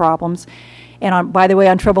host of problems. And by the way,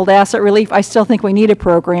 on troubled asset relief, I still think we need a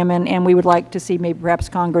program, and we would like to see maybe perhaps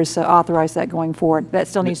Congress authorize that going forward. That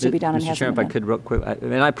still needs to be done and Mr. hasn't Chairman, been if I could real quick,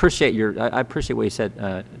 and I appreciate I appreciate what you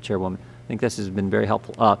said, Chairwoman. I think this has been very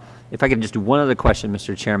helpful. If I could just do one other question,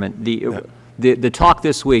 Mr. Chairman. The talk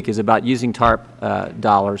this week is about using TARP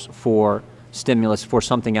dollars for stimulus for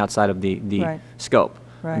something outside of the Right. scope.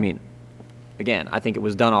 Right. I mean, again, I think it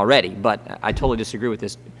was done already, but I totally disagree with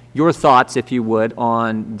this. Your thoughts, if you would,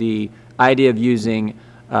 on the idea of using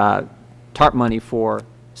TARP money for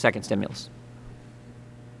second stimulus?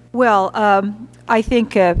 Well, I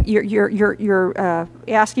think you're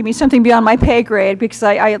asking me something beyond my pay grade, because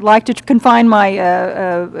I like to confine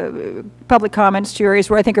my public comments to areas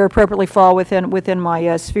where I think are appropriately fall within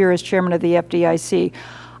my sphere as chairman of the FDIC.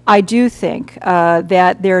 I do think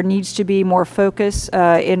that there needs to be more focus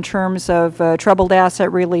in terms of troubled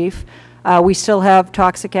asset relief. We still have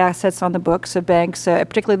toxic assets on the books of banks,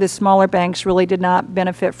 particularly the smaller banks really did not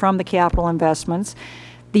benefit from the capital investments.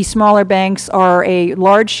 The smaller banks are a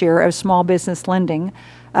large share of small business lending,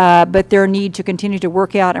 but their need to continue to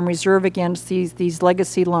work out and reserve against these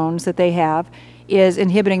legacy loans that they have is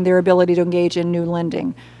inhibiting their ability to engage in new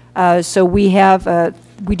lending. So we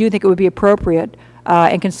do think it would be appropriate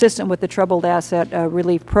and consistent with the troubled asset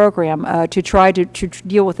relief program to try to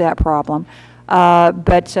deal with that problem.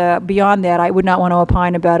 But beyond that, I would not want to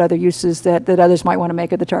opine about other uses that others might want to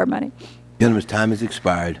make of the TARP money. Gentleman's time has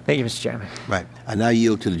expired. Thank you, Mr. Chairman. Right. I now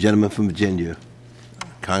yield to the gentleman from Virginia,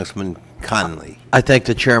 Congressman Connolly. I thank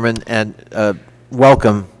the chairman and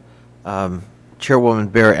welcome Chairwoman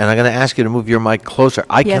Bear. And I'm going to ask you to move your mic closer.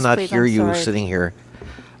 I Yes, cannot please, hear I'm you sorry. sitting here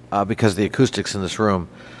because of the acoustics in this room.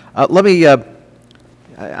 I'm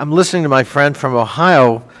listening to my friend from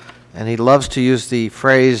Ohio, and he loves to use the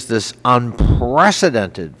phrase, this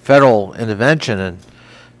unprecedented federal intervention in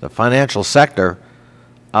the financial sector,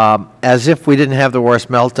 as if we didn't have the worst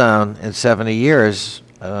meltdown in 70 years,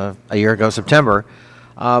 a year ago, September.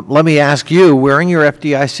 Let me ask you, wearing your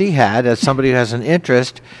FDIC hat, as somebody who has an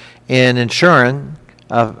interest in ensuring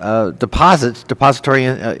deposits in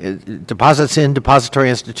depository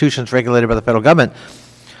institutions regulated by the federal government.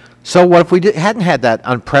 So what if we hadn't had that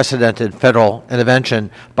unprecedented federal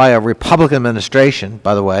intervention by a Republican administration,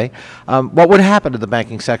 by the way? What would happen to the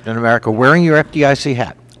banking sector in America wearing your FDIC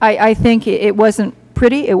hat? I think it wasn't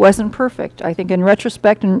pretty, it wasn't perfect. I think in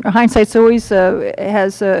retrospect, and hindsight's always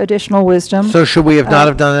has additional wisdom. So should we have not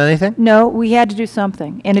have done anything? No, we had to do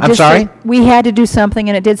something. And it I'm sorry? We had to do something,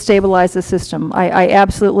 and it did stabilize the system. I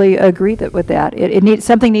absolutely agree with that.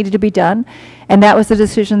 Something needed to be done, and that was the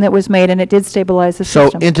decision that was made, and it did stabilize the So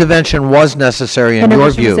system. intervention was necessary in your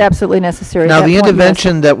Intervention view? was absolutely necessary. Now, At the that point, yes.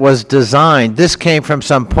 intervention that was designed, this came from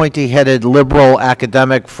some pointy-headed liberal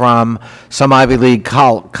academic from some Ivy League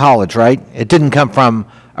college, right? It didn't come from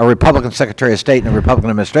a Republican Secretary of State and a Republican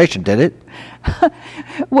administration, did it?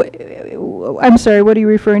 I'm sorry, what are you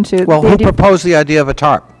referring to? Well, who proposed the idea of a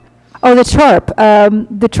TARP? Oh, the TARP.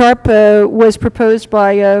 The TARP was proposed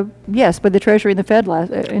by the Treasury and the Fed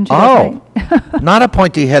in 2008. Oh, not a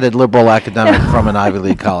pointy-headed liberal academic from an Ivy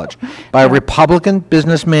League college, by a Republican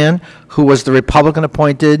businessman who was the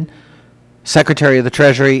Republican-appointed Secretary of the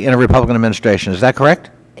Treasury in a Republican administration. Is that correct?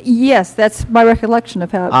 Yes, that's my recollection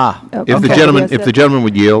of how. If the gentleman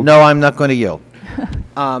would yield. No, I'm not going to yield.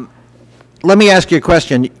 Let me ask you a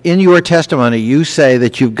question. In your testimony, you say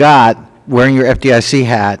that you've got, wearing your FDIC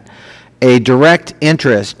hat, a direct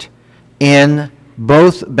interest in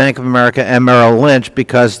both Bank of America and Merrill Lynch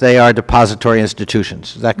because they are depository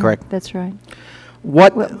institutions. Is that correct? That's right.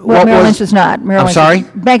 What Merrill Lynch is not. Merrill Lynch sorry?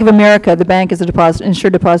 Bank of America, the bank is a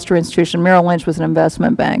insured depository institution. Merrill Lynch was an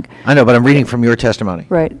investment bank. I know, but I'm reading from your testimony.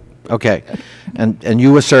 Right. Okay. And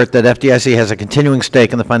you assert that FDIC has a continuing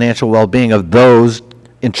stake in the financial well-being of those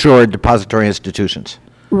insured depository institutions.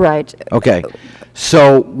 Right. Okay.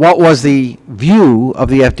 So what was the view of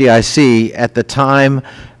the FDIC at the time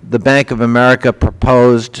the Bank of America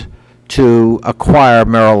proposed to acquire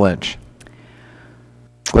Merrill Lynch?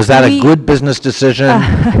 Was that a good business decision?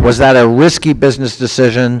 Was that a risky business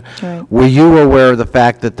decision? Right. Were you aware of the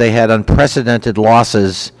fact that they had unprecedented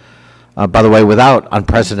losses, by the way, without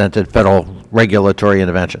unprecedented federal regulatory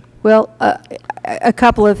intervention? Well, a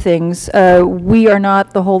couple of things. We are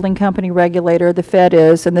not the holding company regulator. The Fed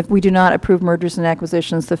is, and we do not approve mergers and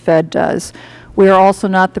acquisitions. The Fed does. We are also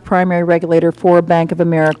not the primary regulator for Bank of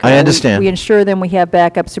America. I understand. We ensure them we have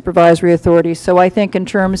backup supervisory authority. So I think in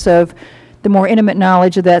terms of the more intimate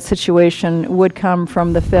knowledge of that situation would come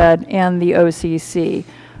from the Fed and the OCC.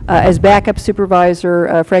 As backup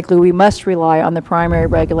supervisor, frankly, we must rely on the primary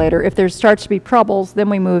regulator. If there starts to be troubles, then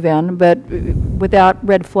we move in, but without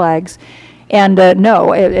red flags. And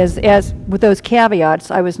no, as with those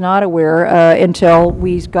caveats, I was not aware until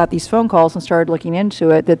we got these phone calls and started looking into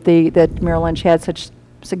it that Merrill Lynch had such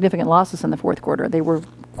significant losses in the fourth quarter. They were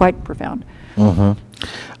quite profound.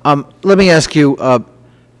 Let me ask you,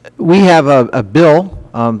 we have a bill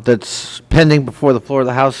that's pending before the floor of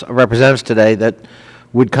the House of Representatives today that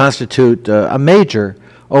would constitute a major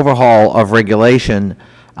overhaul of regulation,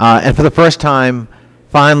 and for the first time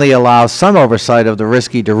finally allow some oversight of the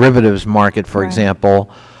risky derivatives market, for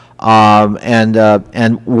example, and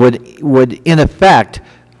would in effect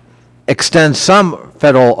extend some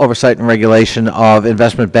federal oversight and regulation of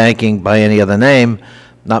investment banking by any other name,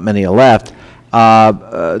 not many are left,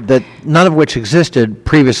 that none of which existed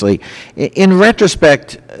previously. In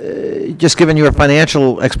retrospect, just given your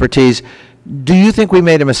financial expertise, do you think we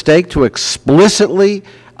made a mistake to explicitly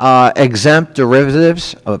exempt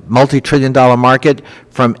derivatives, a multi-trillion-dollar market,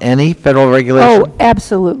 from any federal regulation? Oh,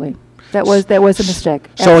 absolutely. That was a mistake.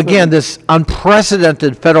 So again, this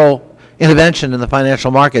unprecedented federal intervention in the financial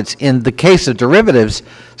markets, in the case of derivatives,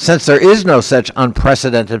 since there is no such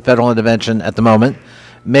unprecedented federal intervention at the moment,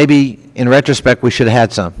 maybe in retrospect we should have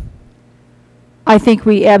had some. I think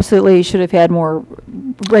we absolutely should have had more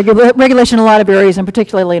regulation in a lot of areas, and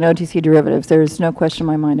particularly in OTC derivatives. There's no question in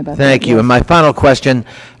my mind about that. Thank you. And my final question,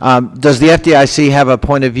 does the FDIC have a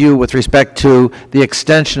point of view with respect to the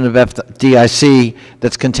extension of FDIC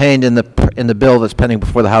that's contained in the bill that's pending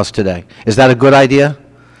before the House today? Is that a good idea,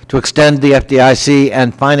 to extend the FDIC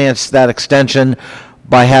and finance that extension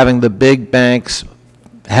by having the big banks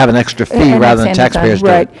have an extra fee rather than taxpayers do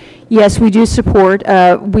it? Yes, we do support.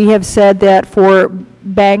 We have said that for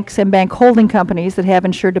banks and bank holding companies that have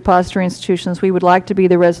insured depository institutions, we would like to be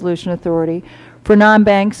the resolution authority. For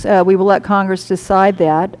non-banks, we will let Congress decide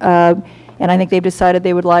that, and I think they've decided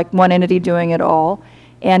they would like one entity doing it all.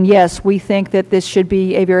 And yes, we think that this should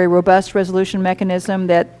be a very robust resolution mechanism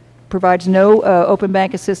that provides no open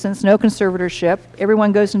bank assistance, no conservatorship.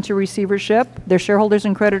 Everyone goes into receivership. Their shareholders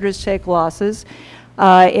and creditors take losses.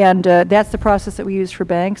 And that's the process that we use for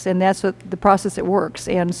banks, and that's the process that works.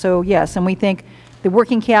 And so, yes, and we think the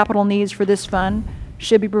working capital needs for this fund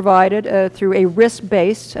should be provided through a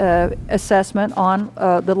risk-based assessment on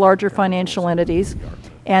the larger financial entities.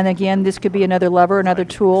 And again, this could be another lever, another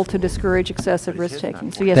tool to discourage excessive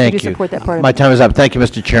risk-taking. So, yes, we do support that part of it. My time is up. Thank you,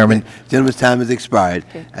 Mr. Chairman. Gentleman's time has expired.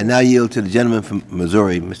 Okay. I now yield to the gentleman from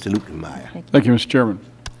Missouri, Mr. Lukenmeyer. Thank you, Mr. Chairman.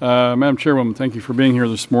 Madam Chairwoman, thank you for being here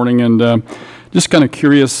this morning. And just kind of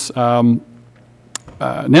curious, now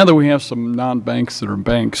that we have some non-banks that are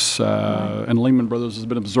banks, and Lehman Brothers has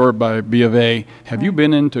been absorbed by B of A, have you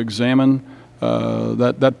been in to examine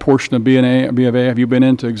that portion of B of A? Have you been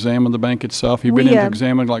in to examine the bank itself? Have you been in to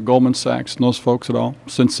examine like Goldman Sachs and those folks at all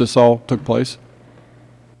since this all took place?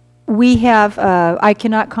 We have, I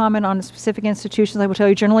cannot comment on specific institutions. I will tell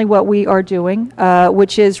you generally what we are doing,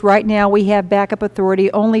 which is right now we have backup authority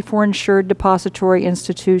only for insured depository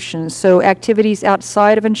institutions. So activities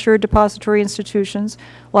outside of insured depository institutions,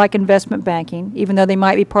 like investment banking, even though they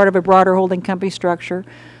might be part of a broader holding company structure,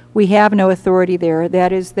 we have no authority there.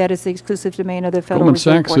 That is the exclusive domain of the Federal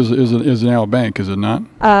Reserve Board. Goldman Sachs is now a bank, is it not?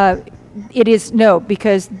 It is, no,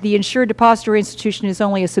 because the insured depository institution is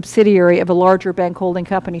only a subsidiary of a larger bank holding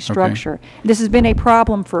company structure. Okay. This has been a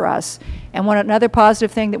problem for us. And another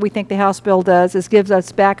positive thing that we think the House bill does is gives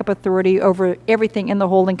us backup authority over everything in the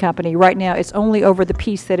holding company. Right now, it's only over the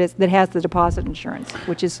piece that has the deposit insurance,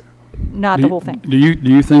 which is not the whole thing. Do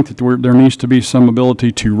you think that there needs to be some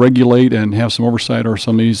ability to regulate and have some oversight over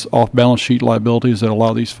some of these off-balance sheet liabilities that a lot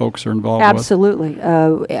of these folks are involved with? Absolutely.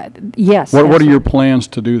 Yes. What are your plans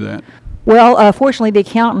to do that? Well, fortunately, the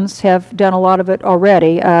accountants have done a lot of it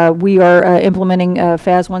already. We are implementing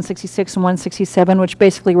FAS 166 and 167, which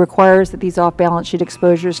basically requires that these off-balance sheet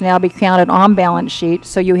exposures now be counted on balance sheet,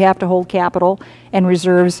 so you have to hold capital and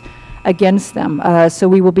reserves against them. So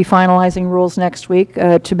we will be finalizing rules next week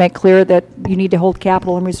to make clear that you need to hold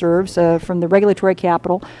capital and reserves from the regulatory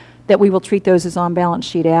capital, that we will treat those as on-balance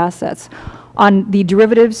sheet assets. On the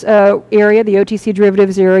derivatives area, the OTC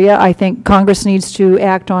derivatives area, I think Congress needs to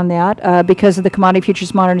act on that. Because of the Commodity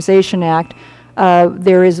Futures Modernization Act,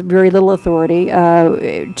 there is very little authority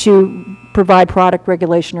to provide product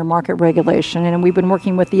regulation or market regulation. And we've been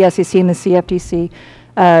working with the SEC and the CFTC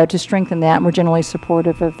to strengthen that, and we're generally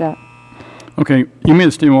supportive of that. Okay. You made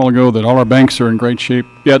a statement a while ago that all our banks are in great shape,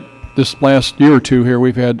 yet this last year or two here,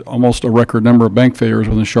 we've had almost a record number of bank failures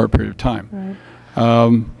within a short period of time.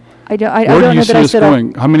 Right. I don't Where know do you that see this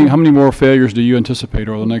going? How many more failures do you anticipate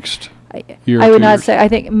over the next year? I would 2 not years? say. I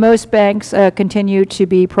think most banks continue to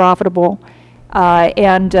be profitable, but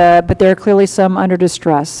there are clearly some under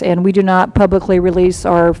distress. And we do not publicly release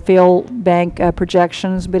our fail bank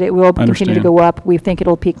projections, but it will continue to go up. We think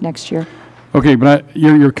it'll peak next year. Okay, but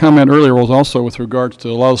your comment earlier was also with regards to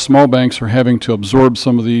a lot of small banks are having to absorb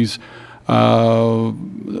some of these.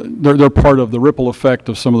 They're part of the ripple effect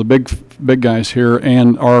of some of the big guys here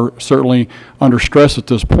and are certainly under stress at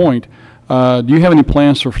this point. Do you have any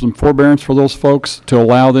plans for some forbearance for those folks to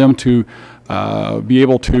allow them to be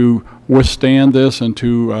able to withstand this and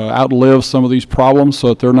to outlive some of these problems so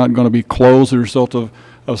that they're not going to be closed as a result of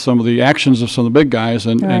some of the actions of some of the big guys?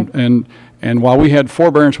 And while we had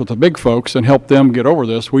forbearance with the big folks and helped them get over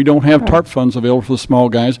this, we don't have TARP funds available for the small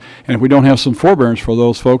guys. And if we don't have some forbearance for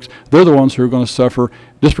those folks, they're the ones who are going to suffer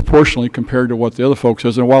disproportionately compared to what the other folks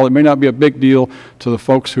is. And while it may not be a big deal to the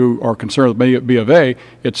folks who are concerned with B of A,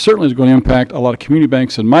 it certainly is going to impact a lot of community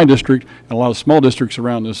banks in my district and a lot of small districts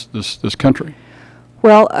around this country.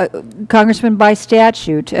 Well, Congressman, by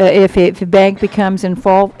statute, if a bank becomes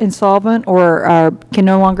insolvent or can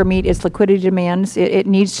no longer meet its liquidity demands, it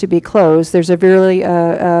needs to be closed. There's a very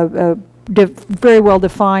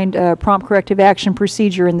well-defined prompt corrective action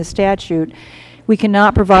procedure in the statute. We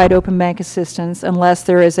cannot provide open bank assistance unless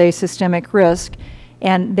there is a systemic risk,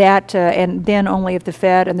 and then only if the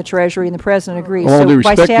Fed and the Treasury and the President agree. So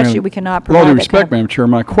by statute, we cannot provide that. With all due respect, Madam Chair,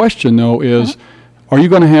 my question, though, is are you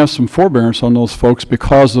going to have some forbearance on those folks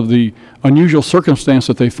because of the unusual circumstance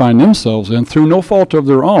that they find themselves in through no fault of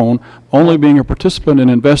their own, only being a participant in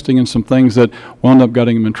investing in some things that wound up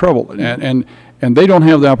getting them in trouble? And they don't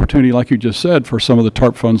have the opportunity, like you just said, for some of the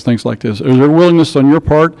TARP funds, things like this. Is there willingness on your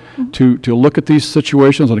part to look at these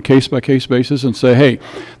situations on a case-by-case basis and say, hey,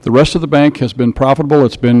 the rest of the bank has been profitable,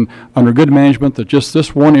 it's been under good management, that just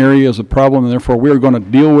this one area is a problem, and therefore we are going to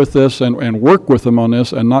deal with this and work with them on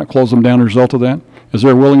this and not close them down as a result of that? Is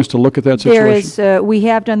there a willingness to look at that situation? There is. We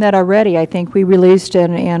have done that already. I think we released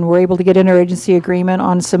and were able to get interagency agreement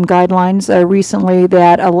on some guidelines recently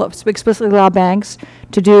that explicitly allow banks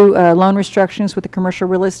to do loan restructurings with the commercial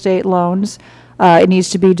real estate loans. It needs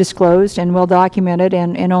to be disclosed and well documented,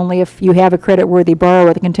 and only if you have a credit-worthy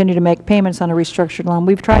borrower that continue to make payments on a restructured loan.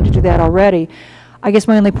 We've tried to do that already. I guess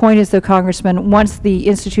my only point is, though, Congressman, once the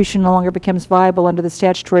institution no longer becomes viable under the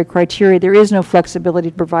statutory criteria, there is no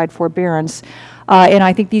flexibility to provide forbearance. And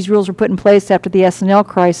I think these rules were put in place after the S&L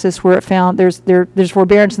crisis, where it found there's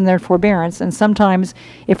forbearance and there's forbearance. And sometimes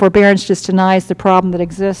if forbearance just denies the problem that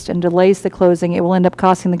exists and delays the closing, it will end up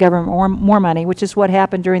costing the government more money, which is what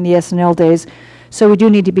happened during the S&L days. So we do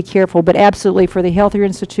need to be careful. But absolutely, for the healthier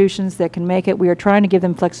institutions that can make it, we are trying to give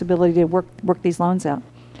them flexibility to work these loans out.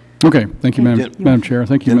 Okay. Thank you, Madam Chair.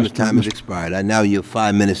 Thank you, Gentleman's time has expired. I now yield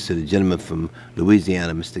 5 minutes to the gentleman from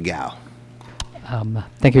Louisiana, Mr. Gow.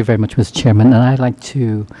 Thank you very much, Mr. Chairman. And I'd like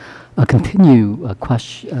to continue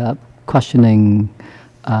questioning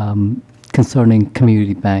concerning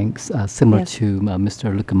community banks, similar to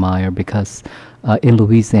Mr. Luckemeyer, because in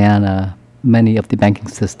Louisiana, many of the banking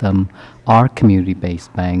system are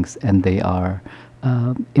community-based banks, and they are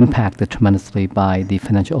impacted tremendously by the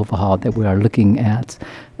financial overhaul that we are looking at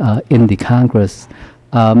in the Congress.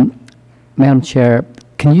 Madam Chair,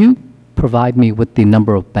 can you provide me with the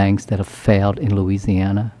number of banks that have failed in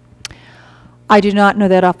Louisiana? I do not know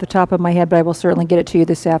that off the top of my head, but I will certainly get it to you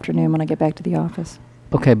this afternoon when I get back to the office.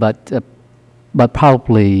 Okay, but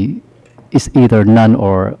probably it's either none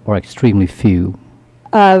or extremely few.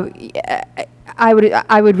 I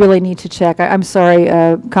would really need to check. I'm sorry,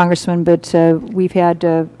 Congressman, but we've had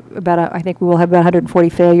I think we will have about 140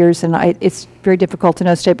 failures, and it's very difficult to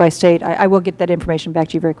know state by state. I will get that information back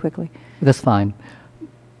to you very quickly. That's fine.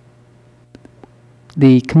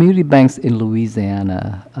 The community banks in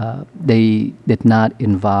Louisiana, they did not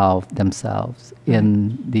involve themselves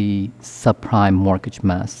in the subprime mortgage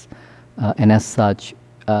mess, and as such,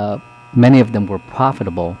 many of them were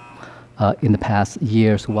profitable in the past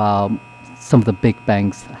years, while some of the big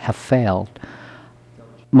banks have failed.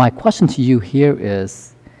 My question to you here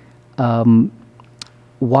is,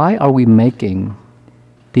 why are we making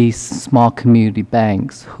these small community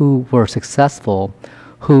banks who were successful,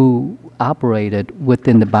 who operated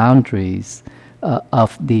within the boundaries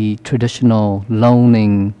of the traditional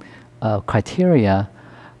loaning criteria,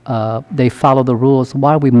 they follow the rules,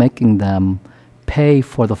 why are we making them pay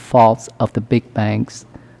for the faults of the big banks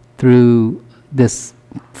through this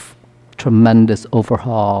tremendous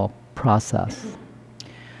overhaul process?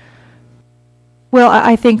 Well,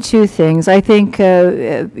 I think two things. I think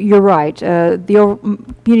you're right. The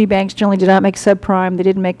community banks generally did not make subprime. They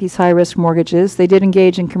didn't make these high-risk mortgages. They did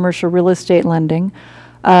engage in commercial real estate lending.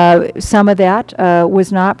 Some of that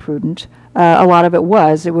was not prudent. A lot of it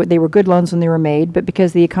was. They were good loans when they were made, but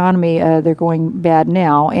because of the economy, they're going bad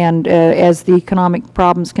now. And as the economic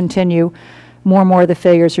problems continue, more and more of the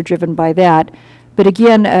failures are driven by that. But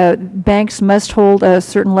again, banks must hold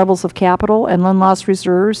certain levels of capital and loan loss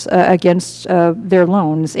reserves against their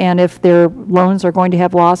loans. And if their loans are going to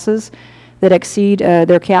have losses that exceed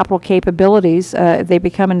their capital capabilities, if they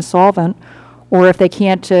become insolvent, or if they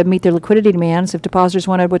can't meet their liquidity demands, if depositors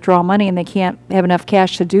want to withdraw money and they can't have enough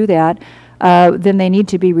cash to do that, then they need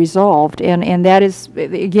to be resolved. And that is,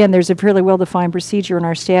 again, there's a fairly well-defined procedure in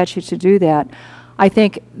our statute to do that. I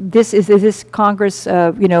think this Congress,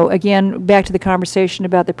 you know, again, back to the conversation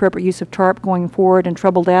about the appropriate use of TARP going forward and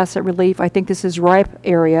troubled asset relief, I think this is ripe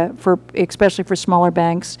area, especially for smaller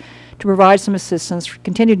banks, to provide some assistance,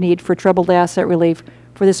 continued need for troubled asset relief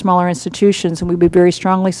for the smaller institutions, and we'd be very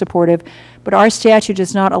strongly supportive. But our statute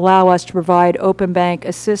does not allow us to provide open bank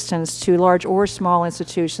assistance to large or small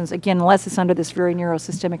institutions, again, unless it's under this very narrow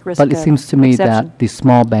systemic risk But it seems to me exception. that the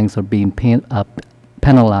small banks are being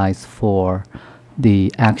penalized for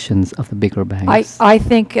the actions of the bigger banks. I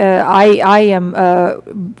think I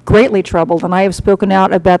am greatly troubled, and I have spoken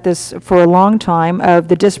out about this for a long time, of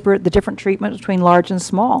the different treatment between large and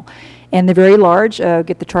small. And the very large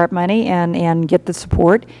get the TARP money and get the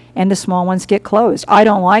support, and the small ones get closed. I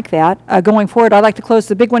don't like that. Going forward, I'd like to close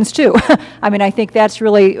the big ones too. I mean, I think that's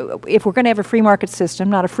really, if we're going to have a free market system,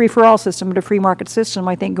 not a free-for-all system, but a free market system,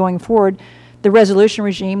 I think going forward, the resolution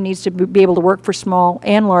regime needs to be able to work for small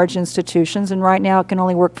and large institutions, and right now it can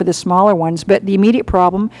only work for the smaller ones. But the immediate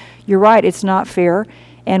problem, you're right, it's not fair,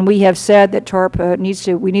 and we have said that TARP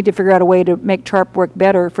we need to figure out a way to make TARP work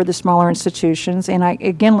better for the smaller institutions. And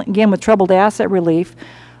again, with troubled asset relief,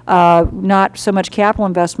 not so much capital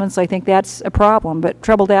investments, I think that's a problem, but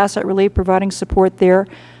troubled asset relief, providing support there,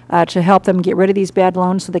 to help them get rid of these bad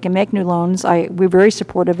loans so they can make new loans. We're very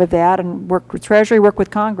supportive of that, and work with Treasury, work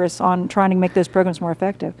with Congress on trying to make those programs more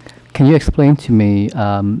effective. Can you explain to me,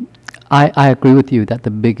 I agree with you that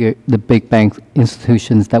the big bank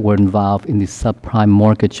institutions that were involved in the subprime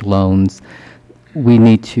mortgage loans, we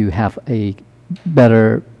need to have a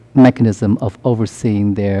better mechanism of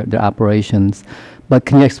overseeing their operations. But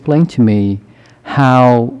can you explain to me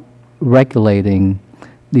how regulating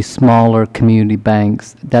the smaller community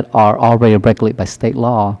banks that are already regulated by state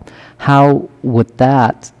law, how would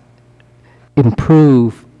that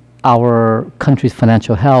improve our country's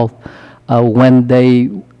financial health when they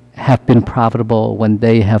have been profitable, when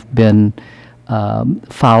they have been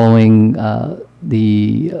following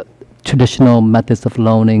the traditional methods of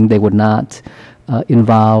loaning, they would not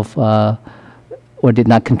involve or did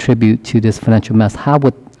not contribute to this financial mess? How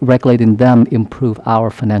would regulating them improve our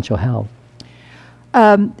financial health?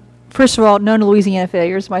 First of all, no Louisiana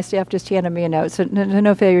failures. My staff just handed me a note, so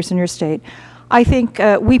no failures in your state. I think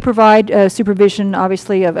we provide supervision,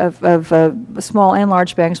 obviously, of small and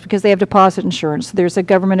large banks because they have deposit insurance. There's a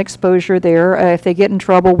government exposure there. If they get in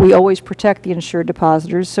trouble, we always protect the insured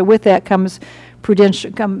depositors. So with that comes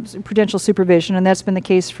prudential supervision, and that's been the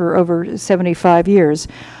case for over 75 years.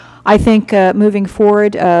 I think moving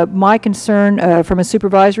forward, my concern from a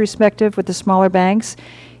supervisory perspective with the smaller banks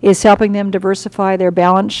is helping them diversify their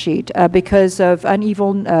balance sheet because of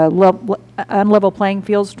uneven, unlevel playing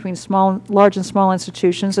fields between large and small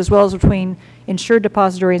institutions, as well as between insured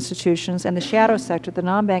depository institutions and the shadow sector, the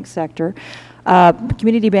non-bank sector.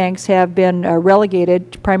 Community banks have been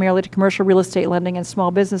relegated primarily to commercial real estate lending and small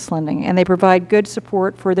business lending, and they provide good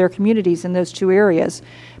support for their communities in those two areas.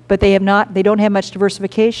 But they don't have much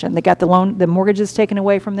diversification. They got the mortgages taken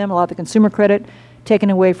away from them, a lot of the consumer credit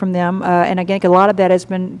taken away from them, and again, a lot of that has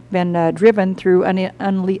been driven through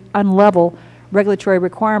unlevel regulatory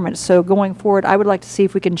requirements. So going forward, I would like to see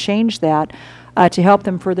if we can change that to help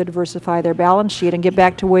them further diversify their balance sheet and get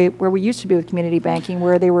back to where we used to be with community banking,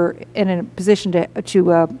 where they were in a position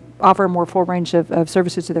to offer a more full range of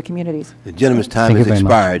services to their communities. The gentleman's time has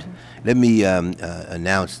expired. Let me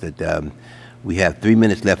announce that we have 3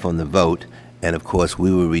 minutes left on the vote, and of course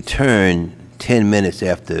we will return 10 minutes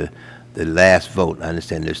after the last vote. I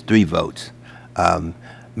understand there's 3 votes.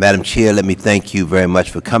 Madam Chair, let me thank you very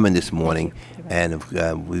much for coming this morning, and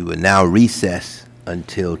we will now recess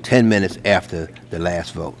until 10 minutes after the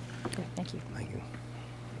last vote. Okay, thank you. Thank you.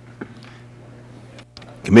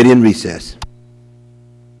 Committee in recess.